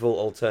evil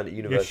alternate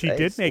universe. Yeah, she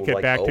did make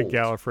it back old. to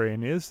Gallifrey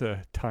and is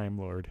a Time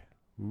Lord.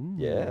 Ooh.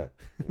 Yeah.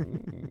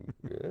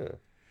 Yeah.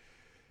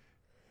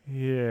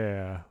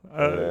 Yeah.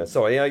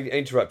 Sorry, I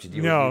interrupted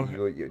you. No.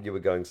 You were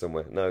going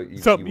somewhere. No.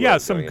 Some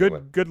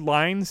good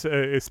lines,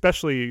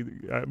 especially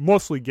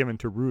mostly given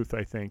to Ruth.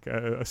 I think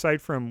aside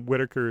from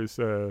Whittaker's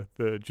the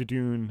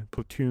Judoon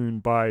platoon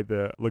by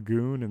the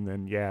lagoon, and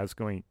then Yaz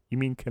going, "You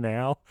mean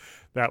canal?"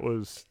 That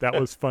was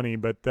funny,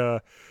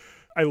 but.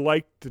 I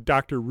liked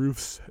Dr.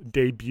 Ruth's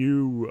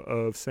debut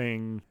of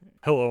saying,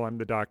 "Hello, I'm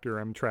the Doctor.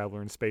 I'm a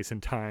traveler in space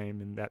and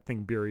time," and that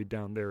thing buried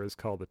down there is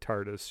called the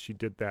TARDIS. She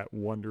did that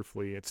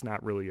wonderfully. It's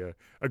not really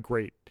a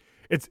great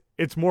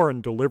it's more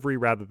in delivery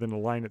rather than the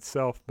line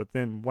itself. But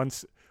then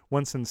once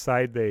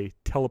inside, they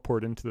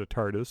teleport into the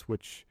TARDIS,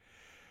 which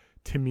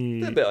to me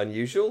it's a bit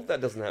unusual.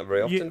 That doesn't happen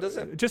very often, does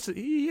it?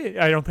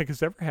 I don't think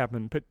it's ever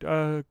happened.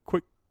 But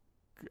quick,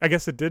 I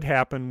guess it did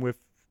happen with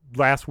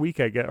last week.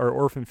 I guess, or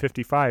Orphan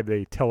 55,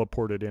 they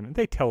teleported in.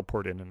 They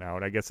teleport in and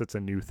out. I guess it's a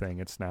new thing.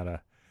 It's not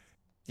a.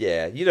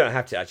 Yeah, you don't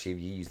have to actually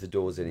use the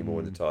doors anymore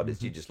in the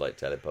TARDIS. You just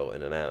teleport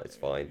in and out. It's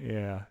fine.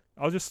 Yeah.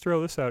 I'll just throw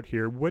this out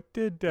here. What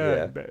did,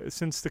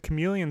 since the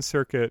chameleon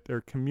circuit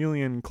or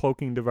chameleon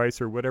cloaking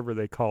device or whatever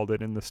they called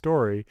it in the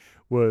story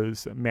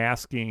was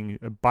masking,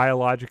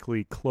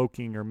 biologically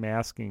cloaking or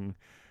masking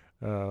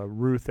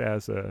Ruth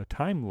as a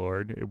Time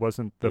Lord, it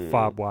wasn't the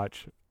fob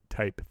watch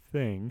type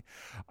thing.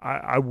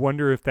 I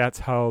wonder if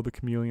that's how the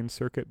chameleon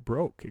circuit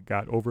broke. It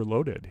got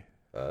overloaded.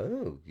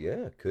 Oh,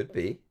 yeah, could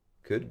be.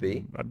 Could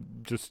be.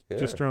 I'm just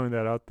throwing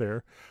that out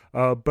there.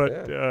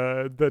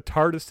 The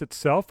TARDIS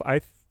itself,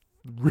 I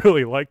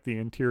really like the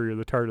interior of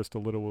the TARDIS a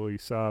little. We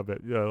saw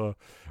that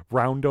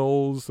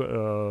roundels,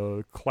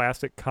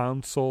 classic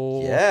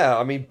console. Yeah,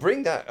 I mean,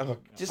 bring that.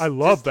 I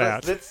love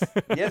that.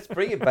 Yes,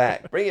 bring it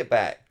back. Bring it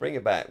back. Bring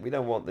it back. We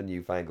don't want the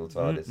newfangled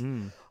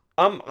TARDIS.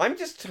 I'm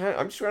just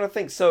trying to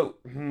think. So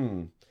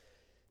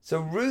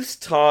Ruth's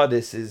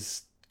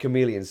TARDIS's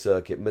chameleon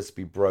circuit must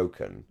be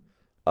broken.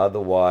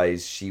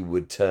 Otherwise, she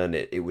would turn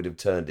it. It would have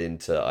turned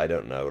into, I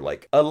don't know,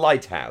 like a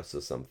lighthouse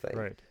or something.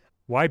 Right.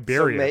 Why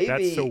bury it?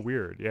 That's so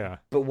weird. Yeah.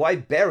 But why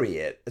bury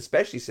it?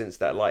 Especially since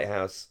that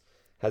lighthouse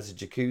has a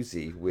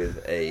jacuzzi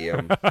with a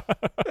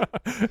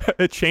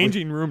a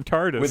changing room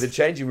TARDIS. With a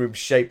changing room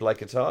shaped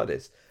like a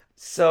TARDIS.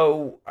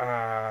 So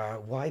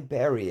why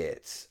bury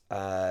it?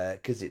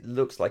 Because it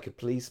looks like a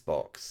police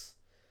box.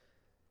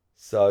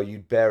 So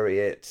you'd bury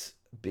it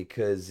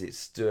because it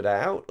stood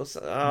out or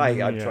something.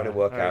 I'm trying to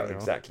work out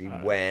exactly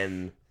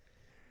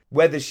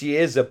whether she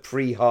is a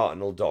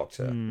pre-Hartnell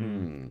Doctor.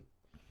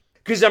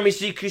 Because I mean,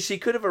 she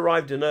could have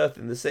arrived on Earth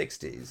in the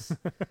 60s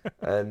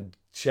and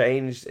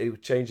changed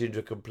into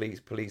a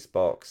complete police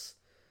box,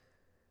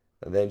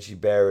 and then she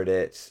buried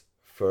it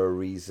for a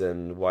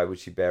reason. Why would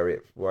she bury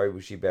it? Why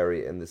would she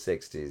bury it in the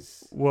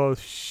 60s? Well,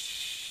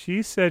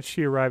 she said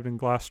she arrived in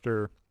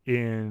Gloucester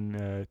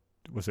in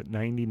was it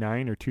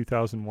 99 or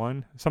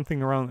 2001,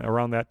 something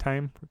around that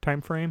time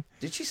frame.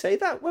 Did she say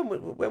that?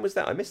 When was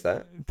that? I missed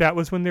that. That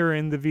was when they were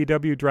in the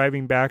VW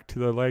driving back to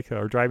the lake,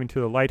 or driving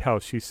to the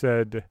lighthouse. She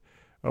said.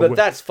 But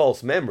that's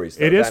false memories.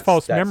 Though. It is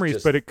false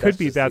memories, but it could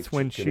be that's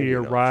when she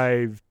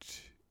arrived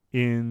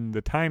in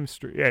the time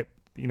stream.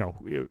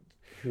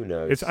 Who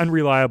knows? It's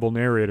unreliable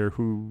narrator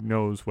who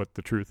knows what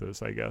the truth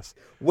is, I guess.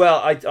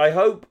 Well, I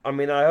hope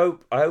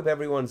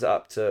everyone's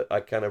up to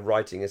kind of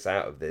writing us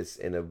out of this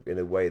in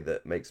a way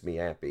that makes me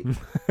happy.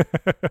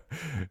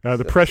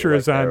 The pressure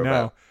is on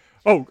now.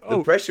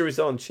 The pressure is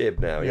on Chib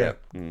now. Yeah.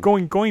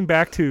 Going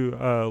back to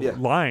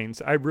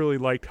lines, I really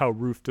liked how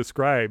Ruth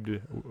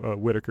described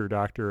Whittaker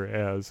Doctor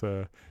as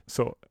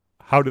so.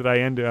 How did I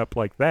end up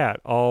like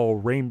that? All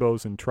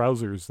rainbows and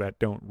trousers that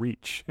don't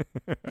reach.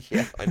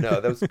 Yeah, I know.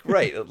 That was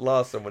great. At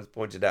last, someone's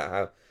pointed out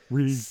how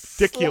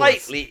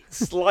ridiculous,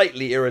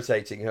 slightly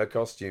irritating her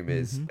costume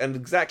is,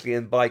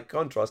 and by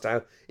contrast,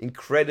 how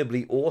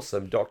incredibly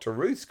awesome Dr.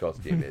 Ruth's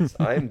costume is.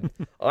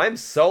 I'm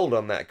sold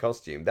on that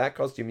costume. That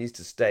costume needs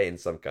to stay in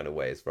some kind of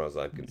way, as far as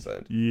I'm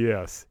concerned.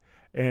 Yes.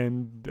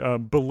 And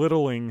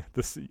belittling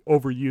the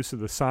overuse of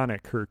the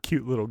Sonic, her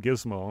cute little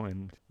gizmo,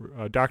 and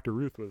Dr.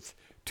 Ruth was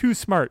too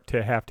smart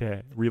to have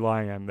to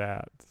rely on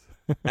that.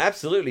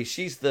 Absolutely,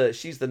 she's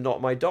the not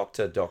my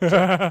doctor.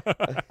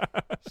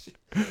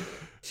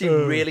 She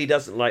really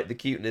doesn't like the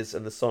cuteness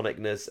and the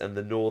sonicness and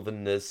the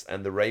northernness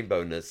and the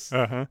rainbowness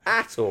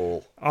at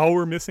all. All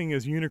we're missing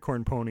is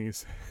unicorn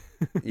ponies.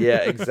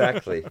 Yeah,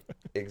 exactly.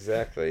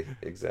 That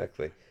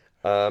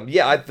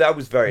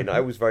was very nice.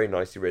 It was very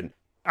nicely written.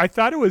 I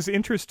thought it was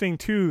interesting,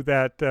 too,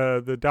 that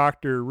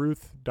the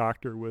Ruth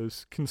Doctor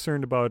was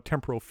concerned about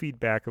temporal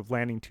feedback of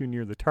landing too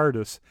near the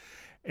TARDIS.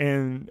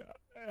 And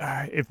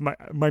if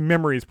my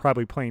memory is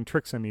probably playing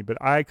tricks on me, but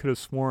I could have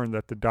sworn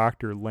that the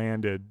Doctor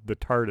landed the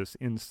TARDIS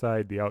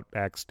inside the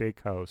Outback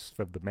Steakhouse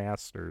of the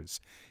Masters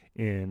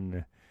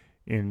in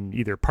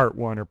either Part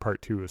 1 or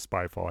Part 2 of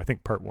Spyfall. I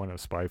think Part 1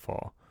 of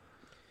Spyfall.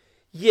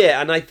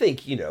 Yeah, and I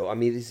think,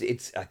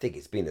 I think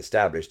it's been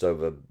established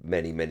over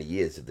many, many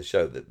years of the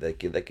show that there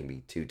can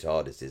be two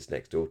TARDISes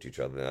next door to each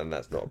other, and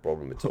that's not a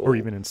problem at all. Or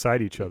even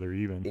inside each other,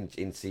 even.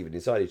 Even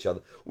inside each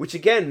other, which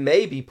again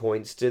maybe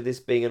points to this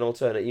being an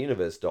alternate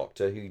universe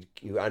Doctor who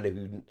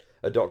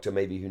a Doctor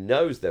maybe who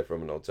knows they're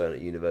from an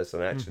alternate universe,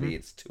 and actually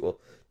it's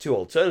two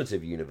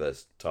alternative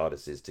universe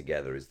TARDISes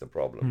together is the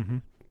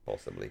problem.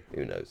 Possibly,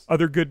 who knows?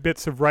 Other good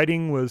bits of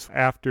writing was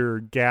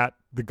after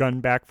the gun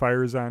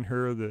backfires on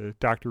her. The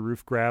Dr.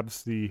 Ruth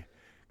grabs the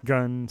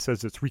gun,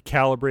 says it's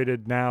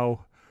recalibrated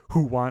now.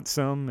 Who wants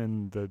some?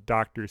 And the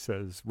Doctor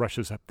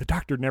rushes up. The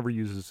Doctor never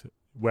uses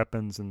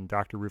weapons, and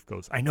Dr. Ruth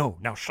goes, "I know.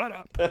 Now shut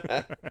up."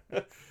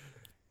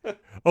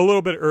 A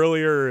little bit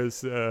earlier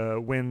is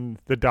when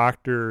the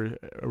Doctor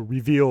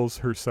reveals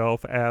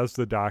herself as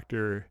the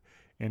Doctor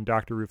And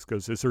Dr. Ruth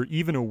goes, "Is there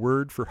even a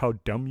word for how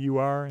dumb you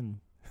are?" And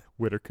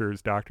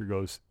Whitaker's doctor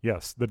goes,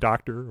 "Yes, the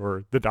doctor,"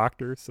 or "the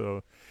doctor."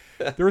 So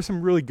there were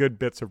some really good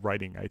bits of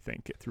writing, I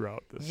think,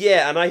 throughout this.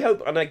 Yeah, and I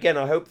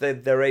hope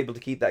they're able to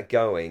keep that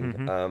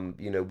going.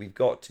 We've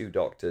got 2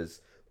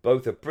 doctors.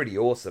 Both are pretty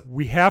awesome.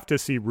 We have to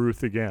see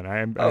Ruth again.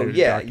 Ruth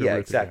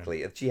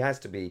Exactly. Again. She has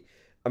to be.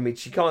 I mean,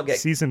 she can't get...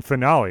 Season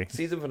finale.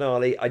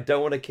 I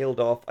don't want her killed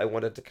off. I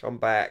want her to come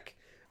back,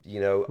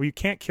 Well, you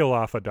can't kill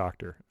off a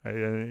doctor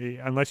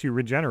unless you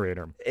regenerate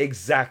him.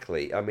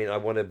 Exactly. I mean, I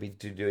want to be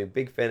doing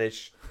big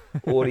finish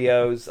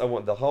audios. I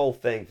want the whole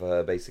thing for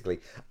her, basically.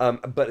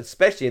 But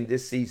especially in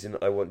this season,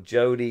 I want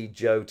Jodie,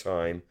 Joe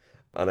time,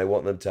 and I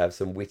want them to have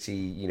some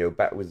witty,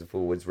 backwards and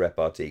forwards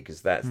repartee,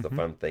 because that's the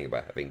fun thing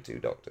about having 2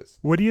 doctors.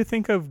 What do you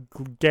think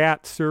of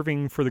Gat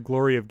serving for the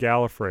glory of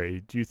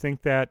Gallifrey? Do you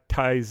think that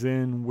ties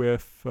in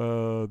with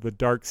the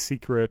dark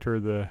secret or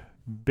the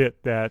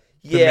bit that...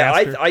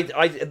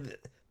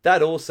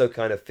 That also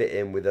kind of fit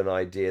in with an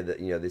idea that,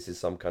 this is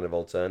some kind of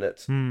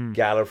alternate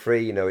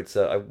Gallifrey. It's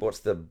what's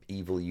the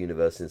evil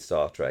universe in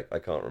Star Trek? I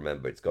can't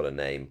remember. It's got a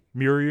name.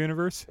 Mirror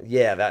universe?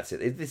 Yeah, that's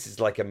it. This is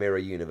like a mirror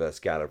universe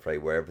Gallifrey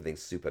where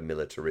everything's super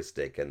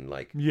militaristic and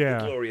the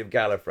glory of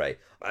Gallifrey.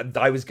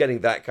 I was getting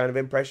that kind of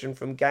impression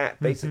from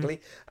Gat,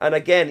 basically. And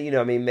again,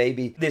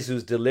 maybe this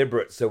was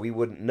deliberate so we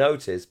wouldn't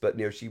notice, but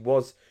she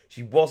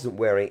wasn't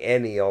wearing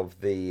any of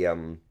the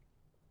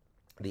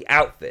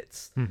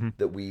outfits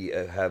that we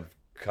have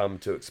come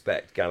to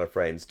expect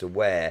Gallifreyans to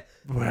wear.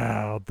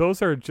 Wow,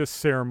 those are just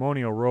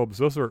ceremonial robes.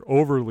 Those are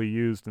overly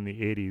used in the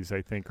 80s,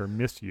 I think, or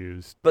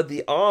misused. But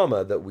the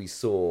armor that we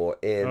saw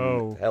in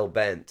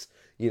Hellbent,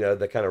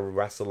 the kind of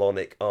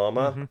Rassilonic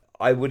armor,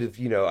 I would have,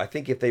 I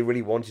think if they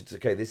really wanted to,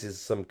 this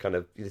is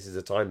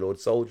a Time Lord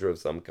soldier of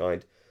some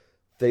kind,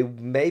 they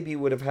maybe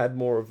would have had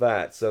more of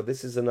that. So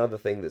this is another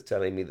thing that's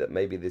telling me that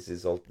maybe this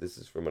is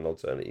from an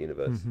alternate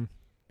universe.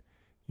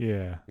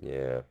 Yeah.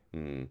 Yeah.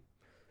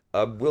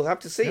 We'll have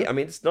to see. Yep. I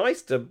mean, it's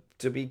nice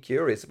to be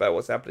curious about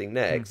what's happening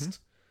next.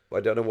 I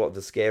don't know what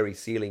the scary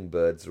ceiling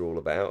birds are all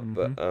about,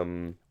 but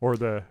or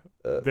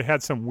they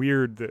had some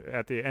weird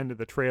at the end of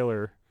the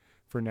trailer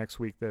for next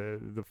week.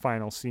 The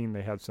final scene,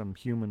 they had some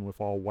human with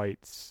all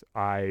white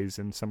eyes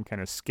and some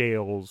kind of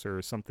scales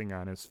or something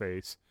on his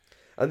face.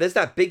 And there's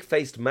that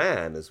big-faced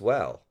man as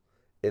well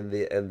in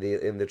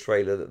the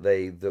trailer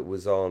that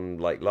was on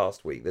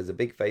last week. There's a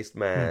big-faced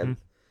man.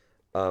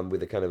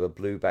 With a kind of a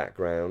blue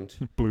background.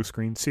 Blue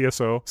screen.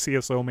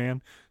 CSO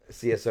man.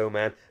 CSO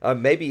man.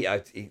 Maybe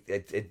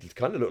it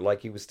kind of looked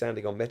like he was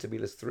standing on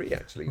Metebelis 3,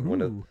 actually. Ooh.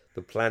 One of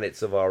the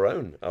planets of our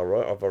own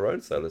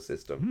solar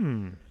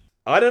system.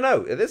 I don't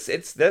know.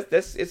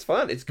 It's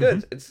fun. It's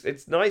good.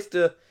 It's nice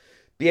to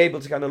be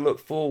able to kind of look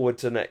forward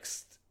to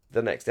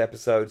the next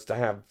episodes, to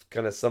have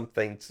kind of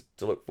something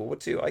to look forward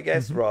to, I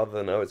guess,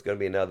 rather than, it's going to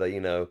be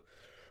another,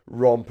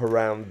 romp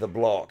around the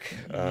block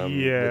with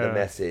a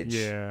message.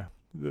 Yeah.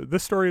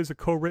 This story is a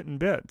co-written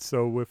bit,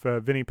 so with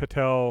Vinny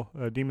Patel,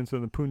 Demons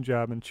of the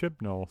Punjab, and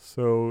Chibnall.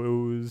 So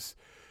it was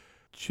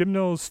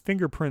Chibnall's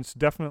fingerprints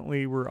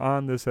definitely were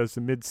on this as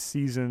a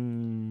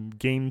mid-season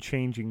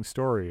game-changing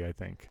story, I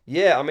think.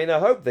 Yeah, I mean, I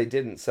hope they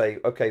didn't say,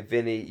 "Okay,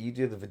 Vinny, you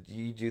do the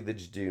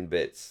Judoon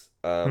bits,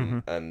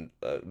 and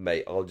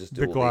mate, I'll just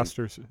do the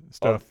Gloucester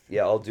stuff."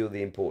 I'll do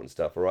the important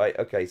stuff. All right,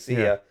 okay, see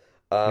ya.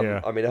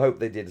 I mean, I hope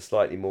they did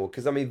slightly more,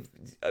 because I mean,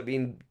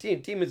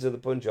 Demons of the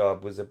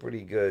Punjab was a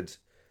pretty good.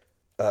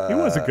 It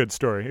was a good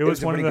story. It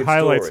was one of the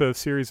highlights of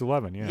Series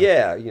 11,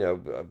 Yeah,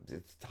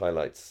 it's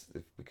highlights,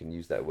 if we can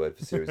use that word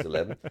for Series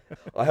 11.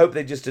 I hope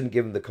they just didn't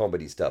give them the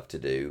comedy stuff to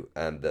do,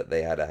 and that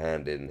they had a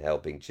hand in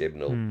helping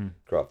Chibnall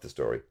craft the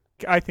story.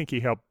 I think he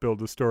helped build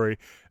the story.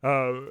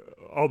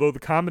 Although the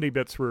comedy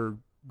bits were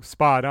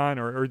spot on,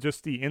 or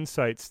just the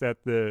insights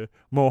that the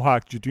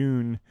Mohawk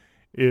Judoon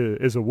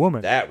is a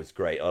woman. That was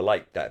great. I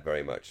liked that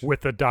very much.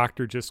 With the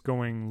doctor just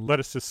going,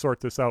 let us just sort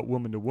this out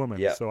woman to woman.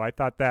 Yep. So I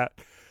thought that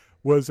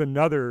was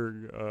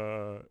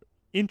another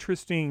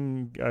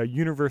interesting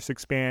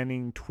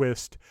universe-expanding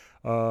twist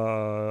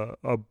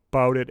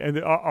about it.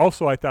 And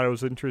also I thought it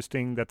was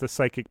interesting that the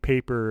psychic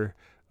paper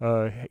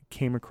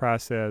came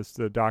across as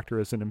the doctor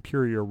as an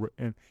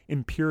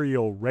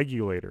imperial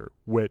regulator,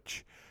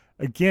 which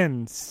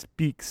again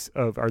speaks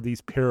of, are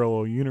these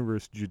parallel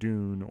universe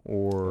Judoon,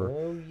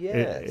 or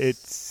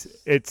it's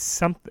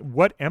something.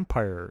 What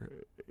empire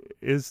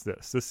is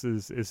this?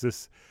 Is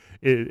this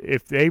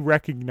if they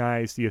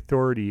recognize the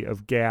authority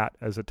of Gat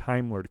as a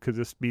Time Lord, could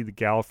this be the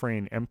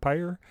Gallifreyan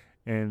Empire?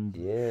 And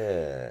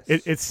yes,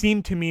 it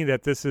seemed to me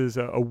that this is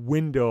a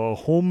window, a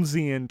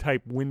Holmesian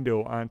type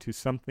window onto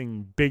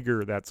something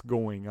bigger that's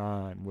going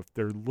on, with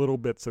their little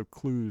bits of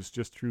clues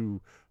just through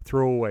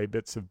throwaway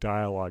bits of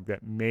dialogue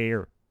that may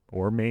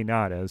or may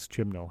not, as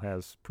Chibnall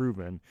has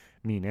proven,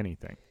 mean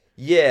anything.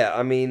 Yeah,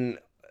 I mean,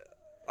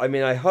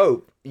 I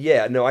hope.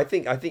 Yeah, no, I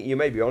think you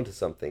may be onto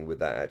something with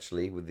that,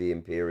 actually, with the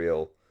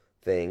Imperial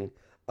thing.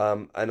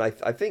 And I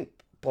think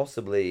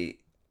possibly,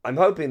 I'm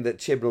hoping that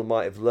Chibnall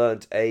might have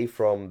learnt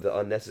from the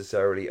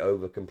unnecessarily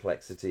over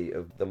complexity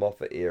of the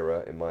Moffat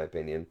era, in my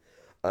opinion,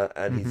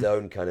 and his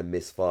own kind of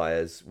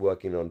misfires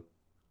working on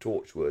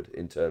Torchwood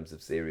in terms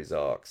of series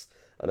arcs.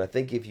 And I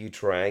think if you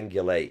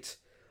triangulate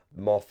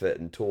Moffat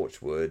and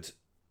Torchwood,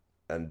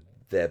 and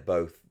they're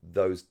both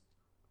those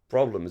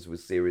problems with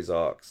series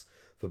arcs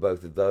for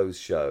both of those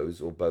shows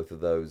or both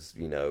of those,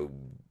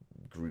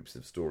 groups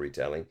of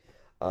storytelling,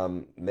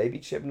 maybe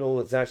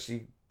Chibnall is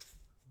actually,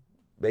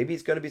 maybe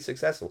it's going to be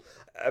successful.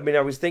 I mean,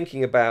 I was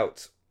thinking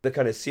about the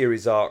kind of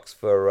series arcs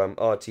for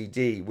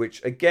RTD,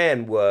 which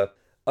again were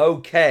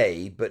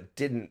okay, but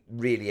didn't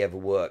really ever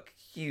work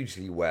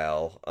hugely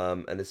well.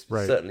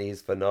 Certainly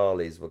his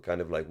finales were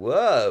kind of like,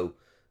 whoa,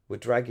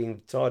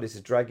 TARDIS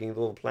is dragging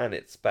all the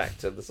planets back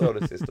to the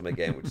solar system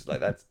again, which is like,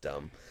 that's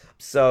dumb.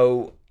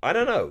 So I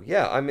don't know.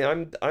 Yeah, I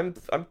mean,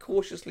 I'm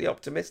cautiously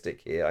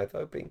optimistic here. I'm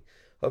hoping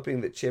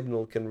that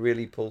Chibnall can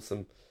really pull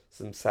some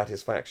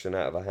satisfaction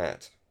out of a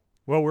hat.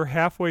 Well, we're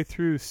halfway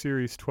through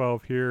Series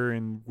 12 here,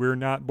 and we're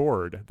not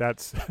bored.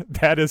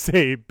 That is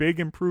a big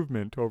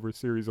improvement over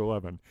Series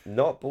 11.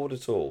 Not bored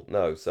at all,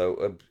 no. So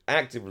I'm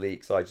actively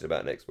excited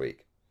about next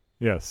week.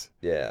 Yes.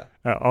 Yeah.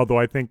 Although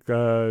I think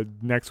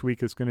next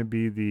week is going to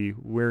be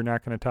we're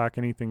not going to talk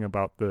anything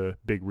about the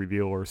big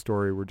reveal or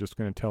story. We're just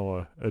going to tell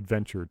a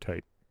adventure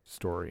type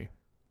story.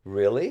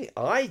 Really?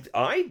 I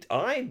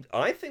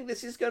think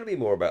this is going to be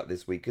more about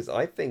this week, because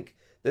I think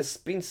there's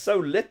been so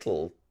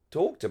little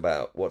talked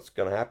about what's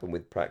going to happen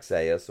with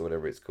Praxeus or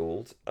whatever it's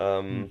called.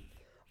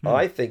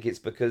 I think it's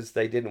because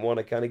they didn't want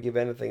to kind of give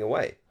anything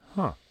away.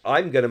 Huh.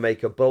 I'm going to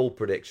make a bold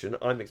prediction.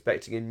 I'm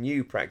expecting a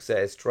new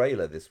Praxeus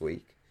trailer this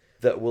week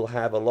that will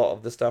have a lot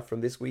of the stuff from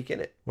this week in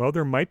it. Well,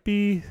 there might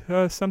be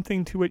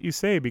something to what you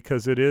say,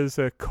 because it is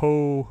a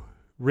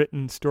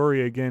co-written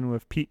story again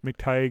with Pete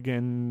McTighe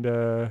and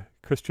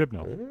Chris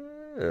Chibnall.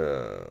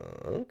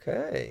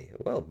 Okay.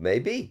 Well,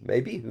 maybe.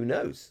 Who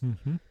knows?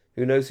 Mm-hmm.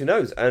 Who knows?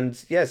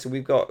 And yeah, so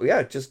we've got we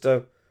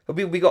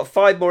got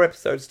 5 more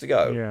episodes to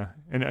go. Yeah,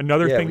 and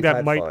another thing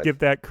that might give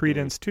that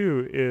credence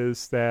too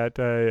is that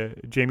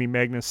Jamie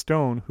Magnus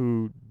Stone,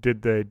 who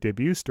did the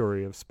debut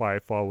story of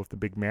Spyfall with the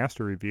big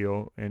master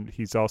reveal, and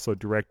he's also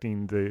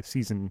directing the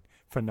season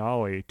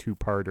finale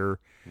 2-parter.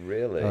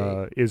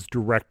 Really, is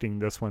directing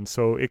this one,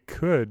 so it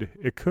could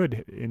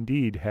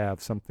indeed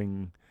have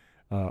something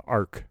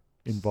arc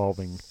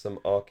involving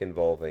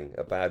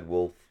a bad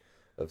wolf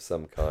of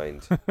some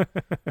kind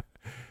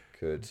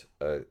could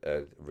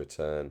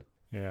return.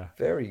 Yeah.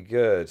 Very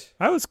good.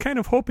 I was kind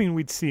of hoping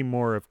we'd see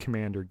more of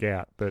Commander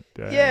Gat, but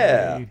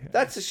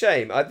that's a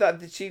shame. I thought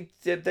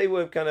that they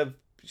were kind of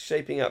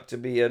shaping up to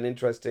be an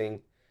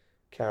interesting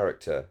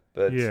character,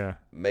 but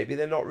maybe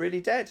they're not really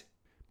dead.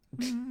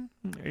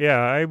 Yeah,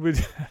 I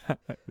would.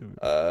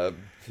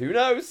 Who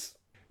knows?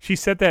 She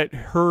said that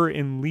her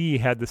and Lee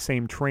had the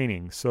same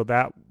training, so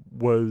that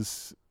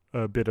was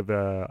a bit of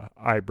a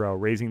eyebrow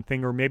raising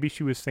thing, or maybe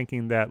she was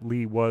thinking that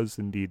Lee was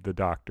indeed the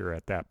Doctor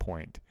at that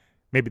point.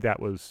 Maybe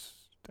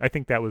I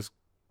think that was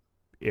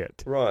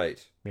it.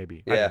 Right.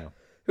 Maybe. Yeah. I don't know.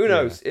 Who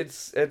knows?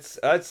 It's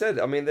I'd said,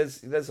 I mean,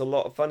 there's a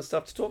lot of fun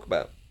stuff to talk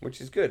about,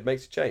 which is good.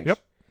 Makes a change. Yep.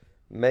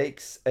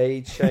 Makes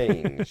a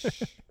change,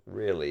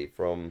 really,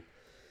 from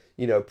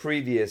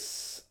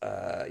previous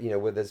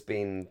where there's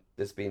been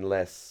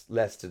less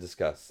to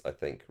discuss, I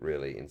think,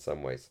 really, in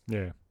some ways.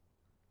 Yeah.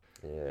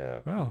 Yeah.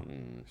 Well,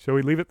 shall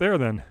we leave it there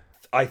then?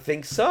 I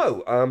think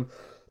so.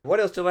 What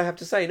else did I have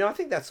to say? No, I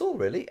think that's all,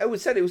 really. Oh,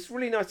 it was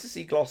really nice to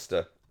see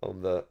Gloucester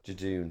on the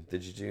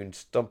Judoon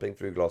stomping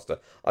through Gloucester.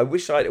 I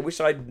wish I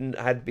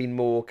had been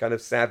more kind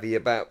of savvy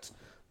about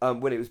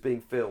when it was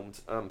being filmed,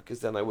 because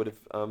then I would have...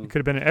 You could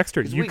have been an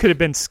extra. You could have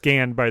been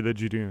scanned by the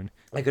Judoon.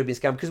 I could have been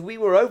scanned, because we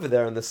were over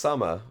there in the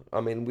summer. I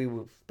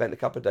mean, spent a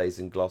couple of days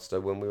in Gloucester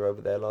when we were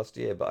over there last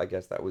year, but I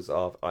guess that was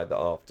either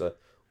after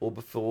or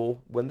before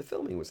when the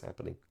filming was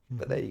happening. Mm-hmm.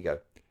 But there you go.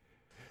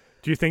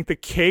 Do you think the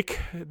cake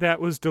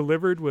that was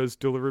delivered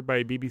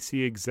by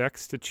BBC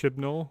execs to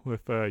Chibnall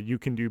with "You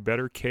Can Do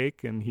Better"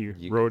 cake, and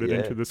he wrote it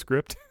into the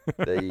script?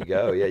 There you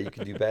go. Yeah, you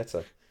can do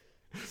better.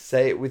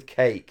 Say it with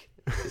cake.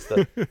 It's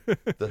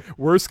the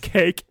worst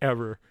cake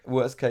ever.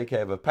 Worst cake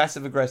ever.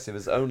 Passive aggressive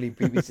as only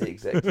BBC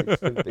executives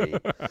can be.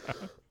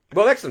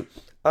 Well, excellent.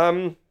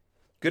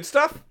 Good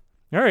stuff.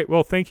 All right.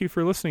 Well, thank you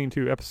for listening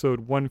to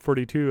episode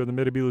 142 of the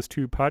Metabolus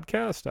 2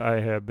 podcast. I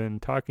have been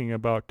talking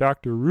about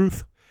Dr.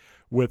 Ruth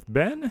with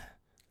Ben.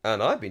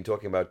 And I've been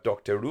talking about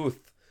Dr.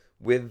 Ruth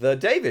with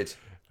David.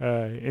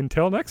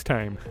 Until next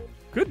time,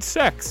 good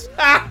sex.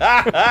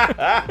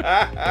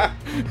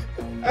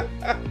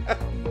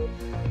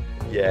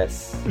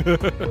 Yes.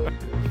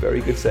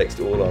 Very good sex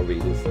to all our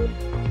readers.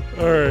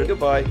 All right.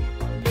 Goodbye.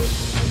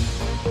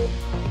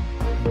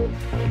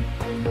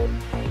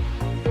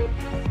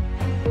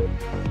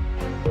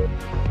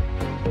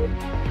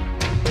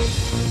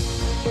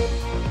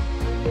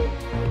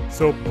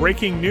 So,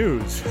 breaking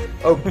news.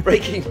 Oh,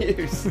 breaking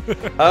news.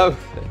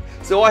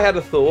 So I had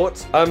a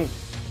thought.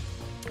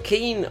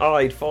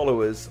 Keen-eyed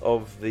followers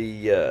of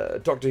the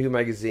Doctor Who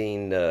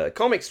magazine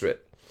comic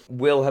strip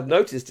will have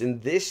noticed in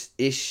this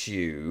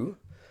issue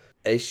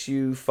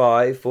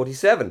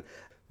 547,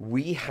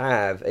 we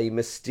have a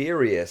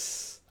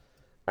mysterious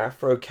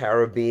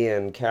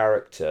Afro-Caribbean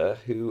character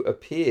who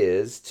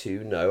appears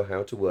to know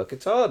how to work a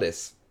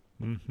TARDIS.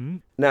 Mm-hmm.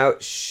 Now,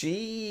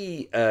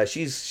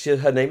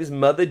 her name is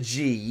Mother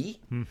G,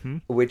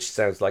 which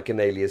sounds like an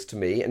alias to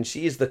me, and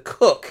she is the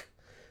cook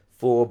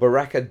for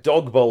Baraka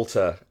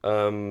Dogbolter,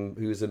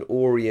 who's an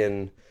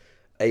Orion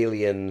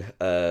alien,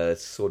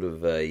 sort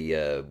of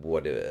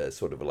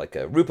like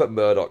a Rupert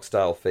Murdoch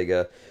style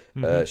figure.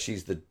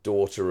 She's the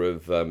daughter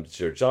of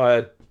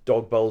Josiah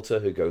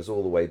Dogbolter, who goes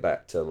all the way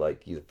back to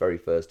like the very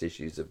first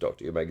issues of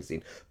Doctor Who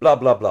magazine. Blah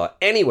blah blah.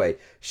 Anyway,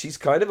 she's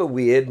kind of a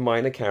weird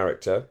minor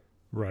character.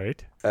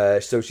 Right.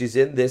 So she's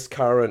in this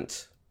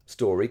current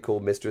story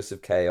called Mistress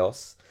of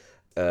Chaos,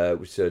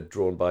 which is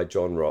drawn by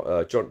John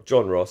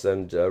Ross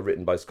and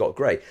written by Scott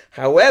Gray.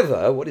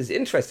 However, what is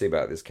interesting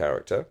about this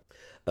character,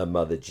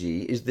 Mother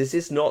G, is this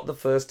is not the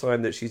first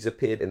time that she's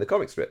appeared in the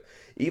comic strip.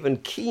 Even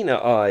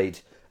keener-eyed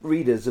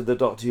readers of the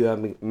Doctor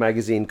Who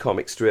magazine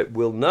comic strip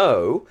will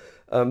know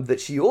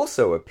that she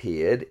also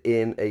appeared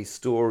in a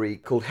story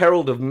called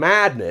Herald of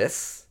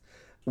Madness,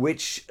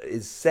 which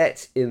is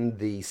set in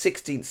the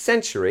 16th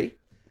century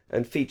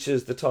and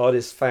features the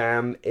TARDIS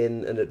fam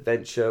in an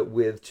adventure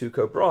with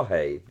Tycho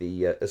Brahe,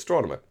 the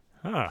astronomer.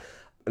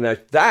 Now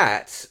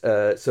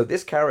so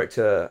this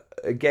character,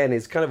 again,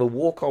 is kind of a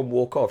walk-on,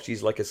 walk-off.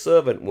 She's like a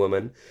servant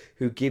woman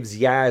who gives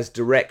Yaz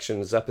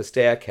directions up a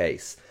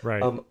staircase.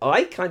 Right.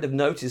 I kind of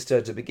noticed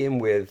her to begin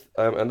with,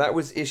 and that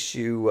was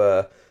issue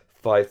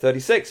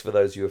 536 for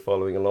those of you who are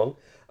following along.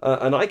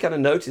 And I kind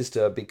of noticed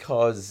her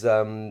because,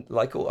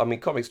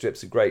 comic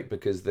strips are great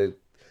because the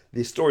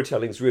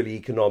storytelling is really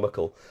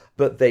economical,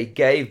 but they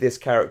gave this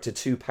character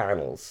 2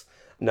 panels.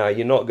 Now,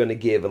 you're not going to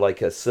give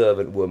like a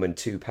servant woman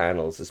 2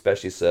 panels,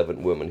 especially a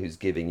servant woman who's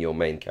giving your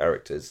main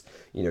characters,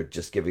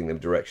 just giving them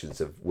directions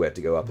of where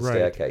to go up a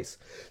staircase.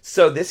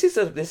 So this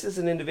is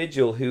an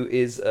individual who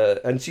is,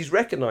 and she's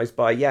recognized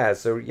by Yaz.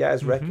 So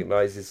Yaz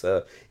recognizes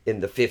her in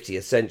the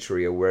 50th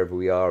century or wherever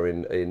we are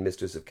in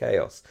Mistress of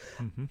Chaos.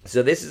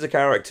 So this is a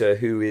character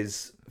who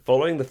is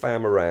following the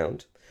fam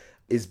around,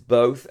 is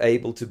both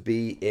able to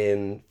be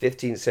in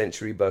 15th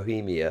century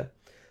Bohemia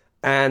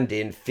and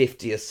in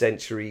 50th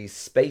century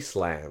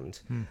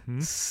Spaceland.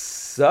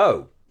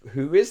 So,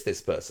 who is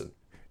this person?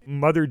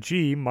 Mother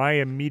G, my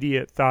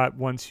immediate thought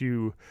once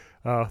you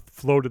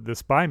floated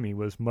this by me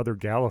was Mother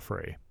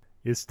Gallifrey.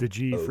 It's the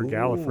G for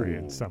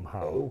Gallifreyan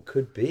somehow. Oh,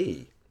 could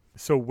be.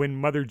 So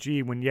when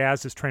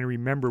Yaz is trying to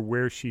remember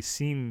where she's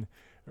seen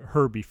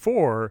her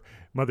before,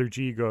 Mother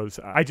G goes,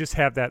 I just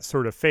have that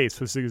sort of face.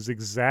 This is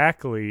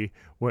exactly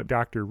what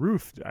Dr.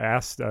 Ruth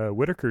asked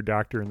Whittaker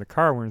doctor in the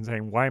car when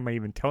saying, why am I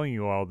even telling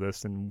you all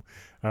this? And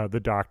the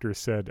doctor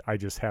said, I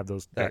just have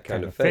that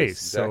kind of face.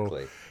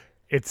 Exactly. So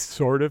it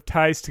sort of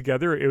ties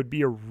together. It would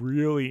be a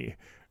really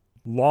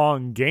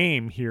long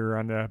game here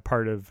on the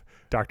part of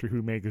Doctor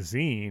Who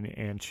magazine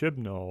and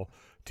Chibnall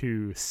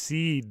to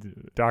seed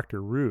Dr.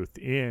 Ruth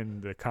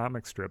in the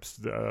comic strips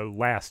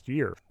last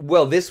year.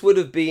 Well, this would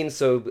have been,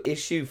 so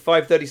issue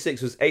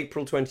 536 was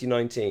April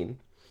 2019.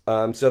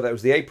 So that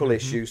was the April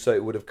issue, so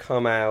it would have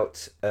come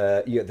out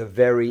at the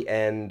very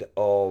end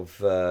of,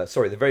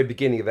 the very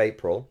beginning of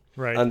April.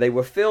 Right. And they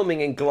were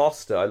filming in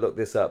Gloucester. I looked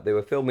this up. They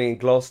were filming in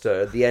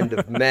Gloucester at the end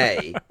of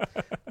May.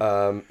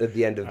 In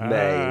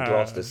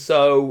Gloucester.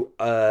 So,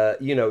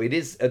 it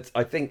is,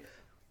 I think,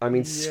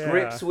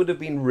 scripts would have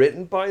been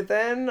written by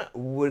then.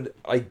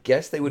 I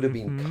guess they would have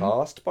been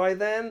cast by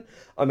then.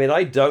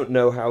 I don't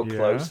know how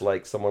close,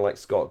 like someone like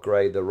Scott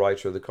Gray, the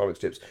writer of the comic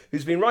strips,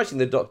 who's been writing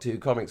the Doctor Who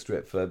comic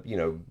strip for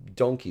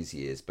donkey's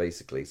years,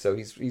 basically. So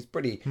he's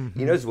pretty.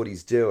 He knows what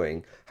he's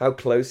doing. How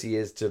close he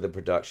is to the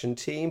production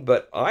team,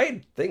 but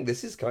I think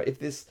this is if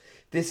this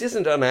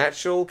isn't an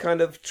actual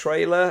kind of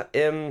trailer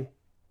in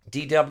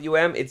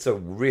DWM, it's a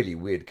really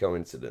weird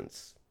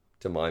coincidence.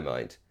 To my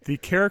mind, the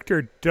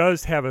character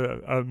does have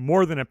a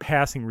more than a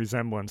passing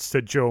resemblance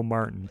to Jo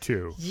Martin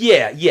too.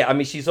 Yeah.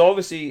 She's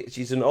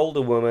an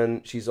older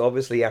woman. She's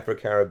obviously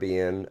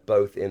Afro-Caribbean,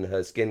 both in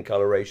her skin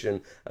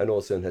coloration and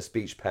also in her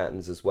speech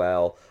patterns as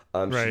well.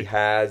 Right. She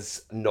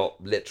has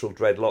not literal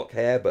dreadlock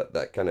hair, but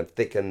that kind of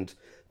thickened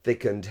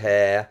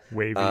hair.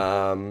 Wavy.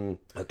 Her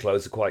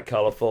clothes are quite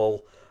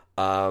colourful.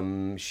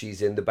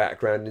 She's in the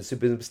background and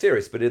super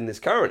mysterious. But in this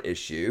current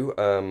issue,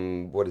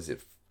 what is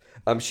it?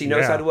 She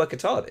knows how to work a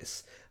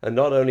TARDIS. And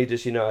not only does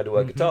she know how to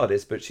work a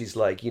TARDIS, but she's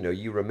like,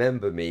 you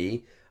remember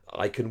me,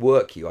 I can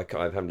work you. I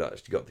haven't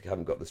actually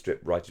got the strip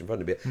right in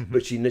front of me.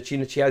 But she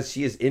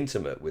is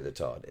intimate with a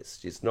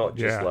TARDIS. She's not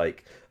just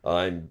like,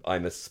 I'm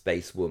a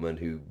space woman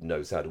who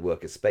knows how to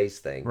work a space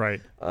thing. Right.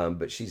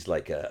 But she's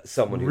like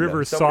someone who River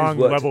knows. Song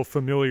level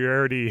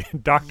familiarity,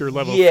 doctor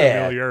level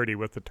familiarity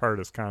with the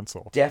TARDIS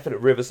console. Definite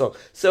River Song.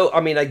 So,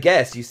 I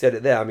guess you said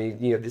it there.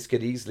 This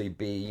could easily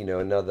be,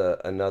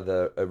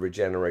 another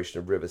regeneration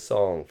of River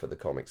Song for the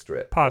comic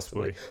strip.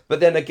 Possibly. But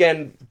then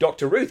again,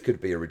 Dr. Ruth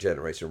could be a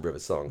regeneration of River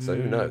Song, so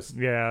who knows?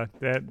 Yeah,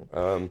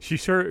 that she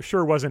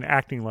sure wasn't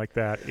acting like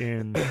that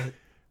in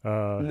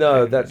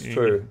no, that's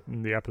true.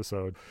 In the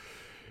episode.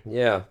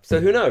 Yeah,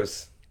 so who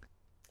knows?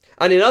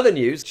 And in other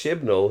news,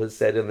 Chibnall has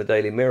said in the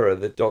Daily Mirror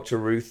that Dr.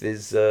 Ruth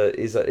is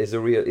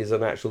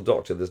an actual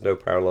doctor. There's no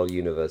parallel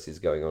universes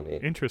going on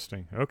here.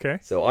 Interesting. Okay.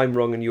 So I'm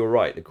wrong and you're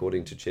right,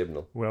 according to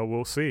Chibnall. Well,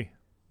 we'll see.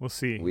 We'll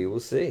see. We will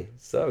see.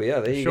 So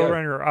yeah, there you go.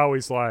 Showrunner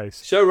always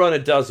lies.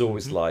 Showrunner does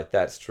always lie.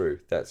 That's true.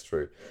 That's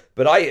true.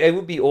 But it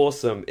would be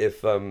awesome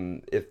if they've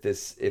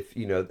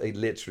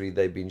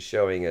been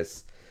showing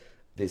us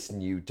this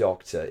new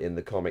Doctor in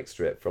the comic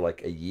strip for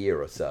like a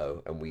year or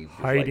so, and we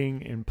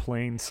hiding in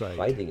plain sight.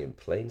 Hiding in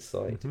plain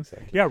sight,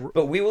 exactly. Yeah,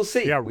 but we will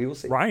see. Yeah, we will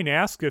see. Ryan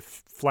asked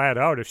flat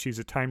out if she's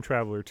a time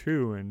traveler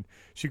too, and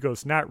she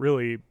goes, "Not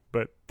really,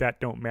 but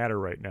that don't matter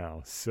right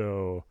now."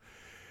 So,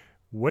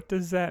 what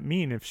does that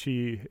mean? Is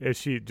she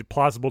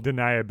plausible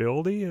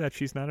deniability that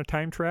she's not a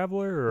time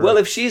traveler? Or? Well,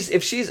 if she's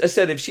in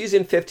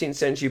 15th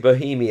century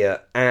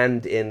Bohemia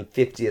and in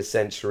 50th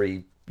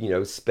century,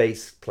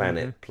 space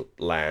planet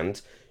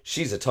land.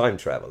 She's a time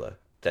traveler.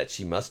 That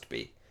she must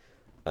be,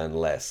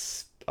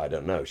 unless I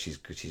don't know. She's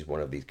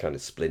one of these kind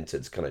of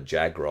splintered, kind of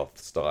Jagroth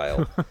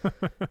style.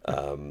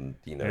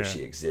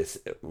 She exists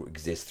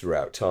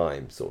throughout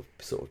time, sort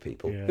of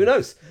people. Yeah. Who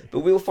knows? But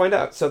we'll find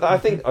out. So I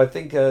think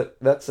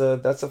that's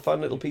a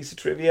fun little piece of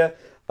trivia.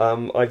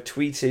 I've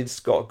tweeted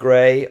Scott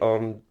Gray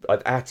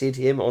I've atted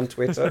him on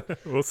Twitter.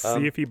 We'll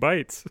see if he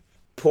bites.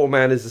 Poor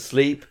man is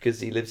asleep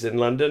because he lives in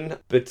London.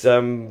 But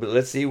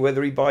let's see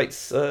whether he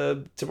bites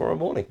tomorrow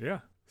morning. Yeah.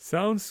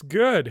 Sounds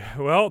good.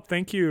 Well,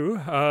 thank you.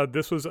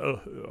 This was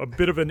a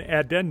bit of an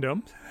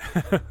addendum.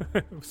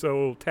 So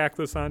we'll tack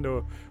this on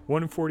to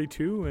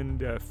 142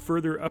 and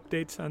further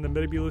updates on the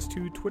Metabulous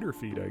 2 Twitter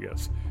feed, I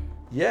guess.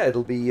 Yeah,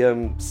 it'll be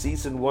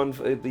season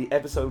 1, the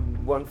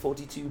episode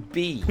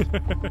 142B.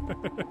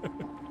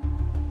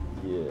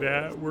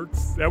 Yeah.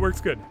 That works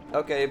good.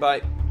 Okay,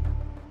 bye.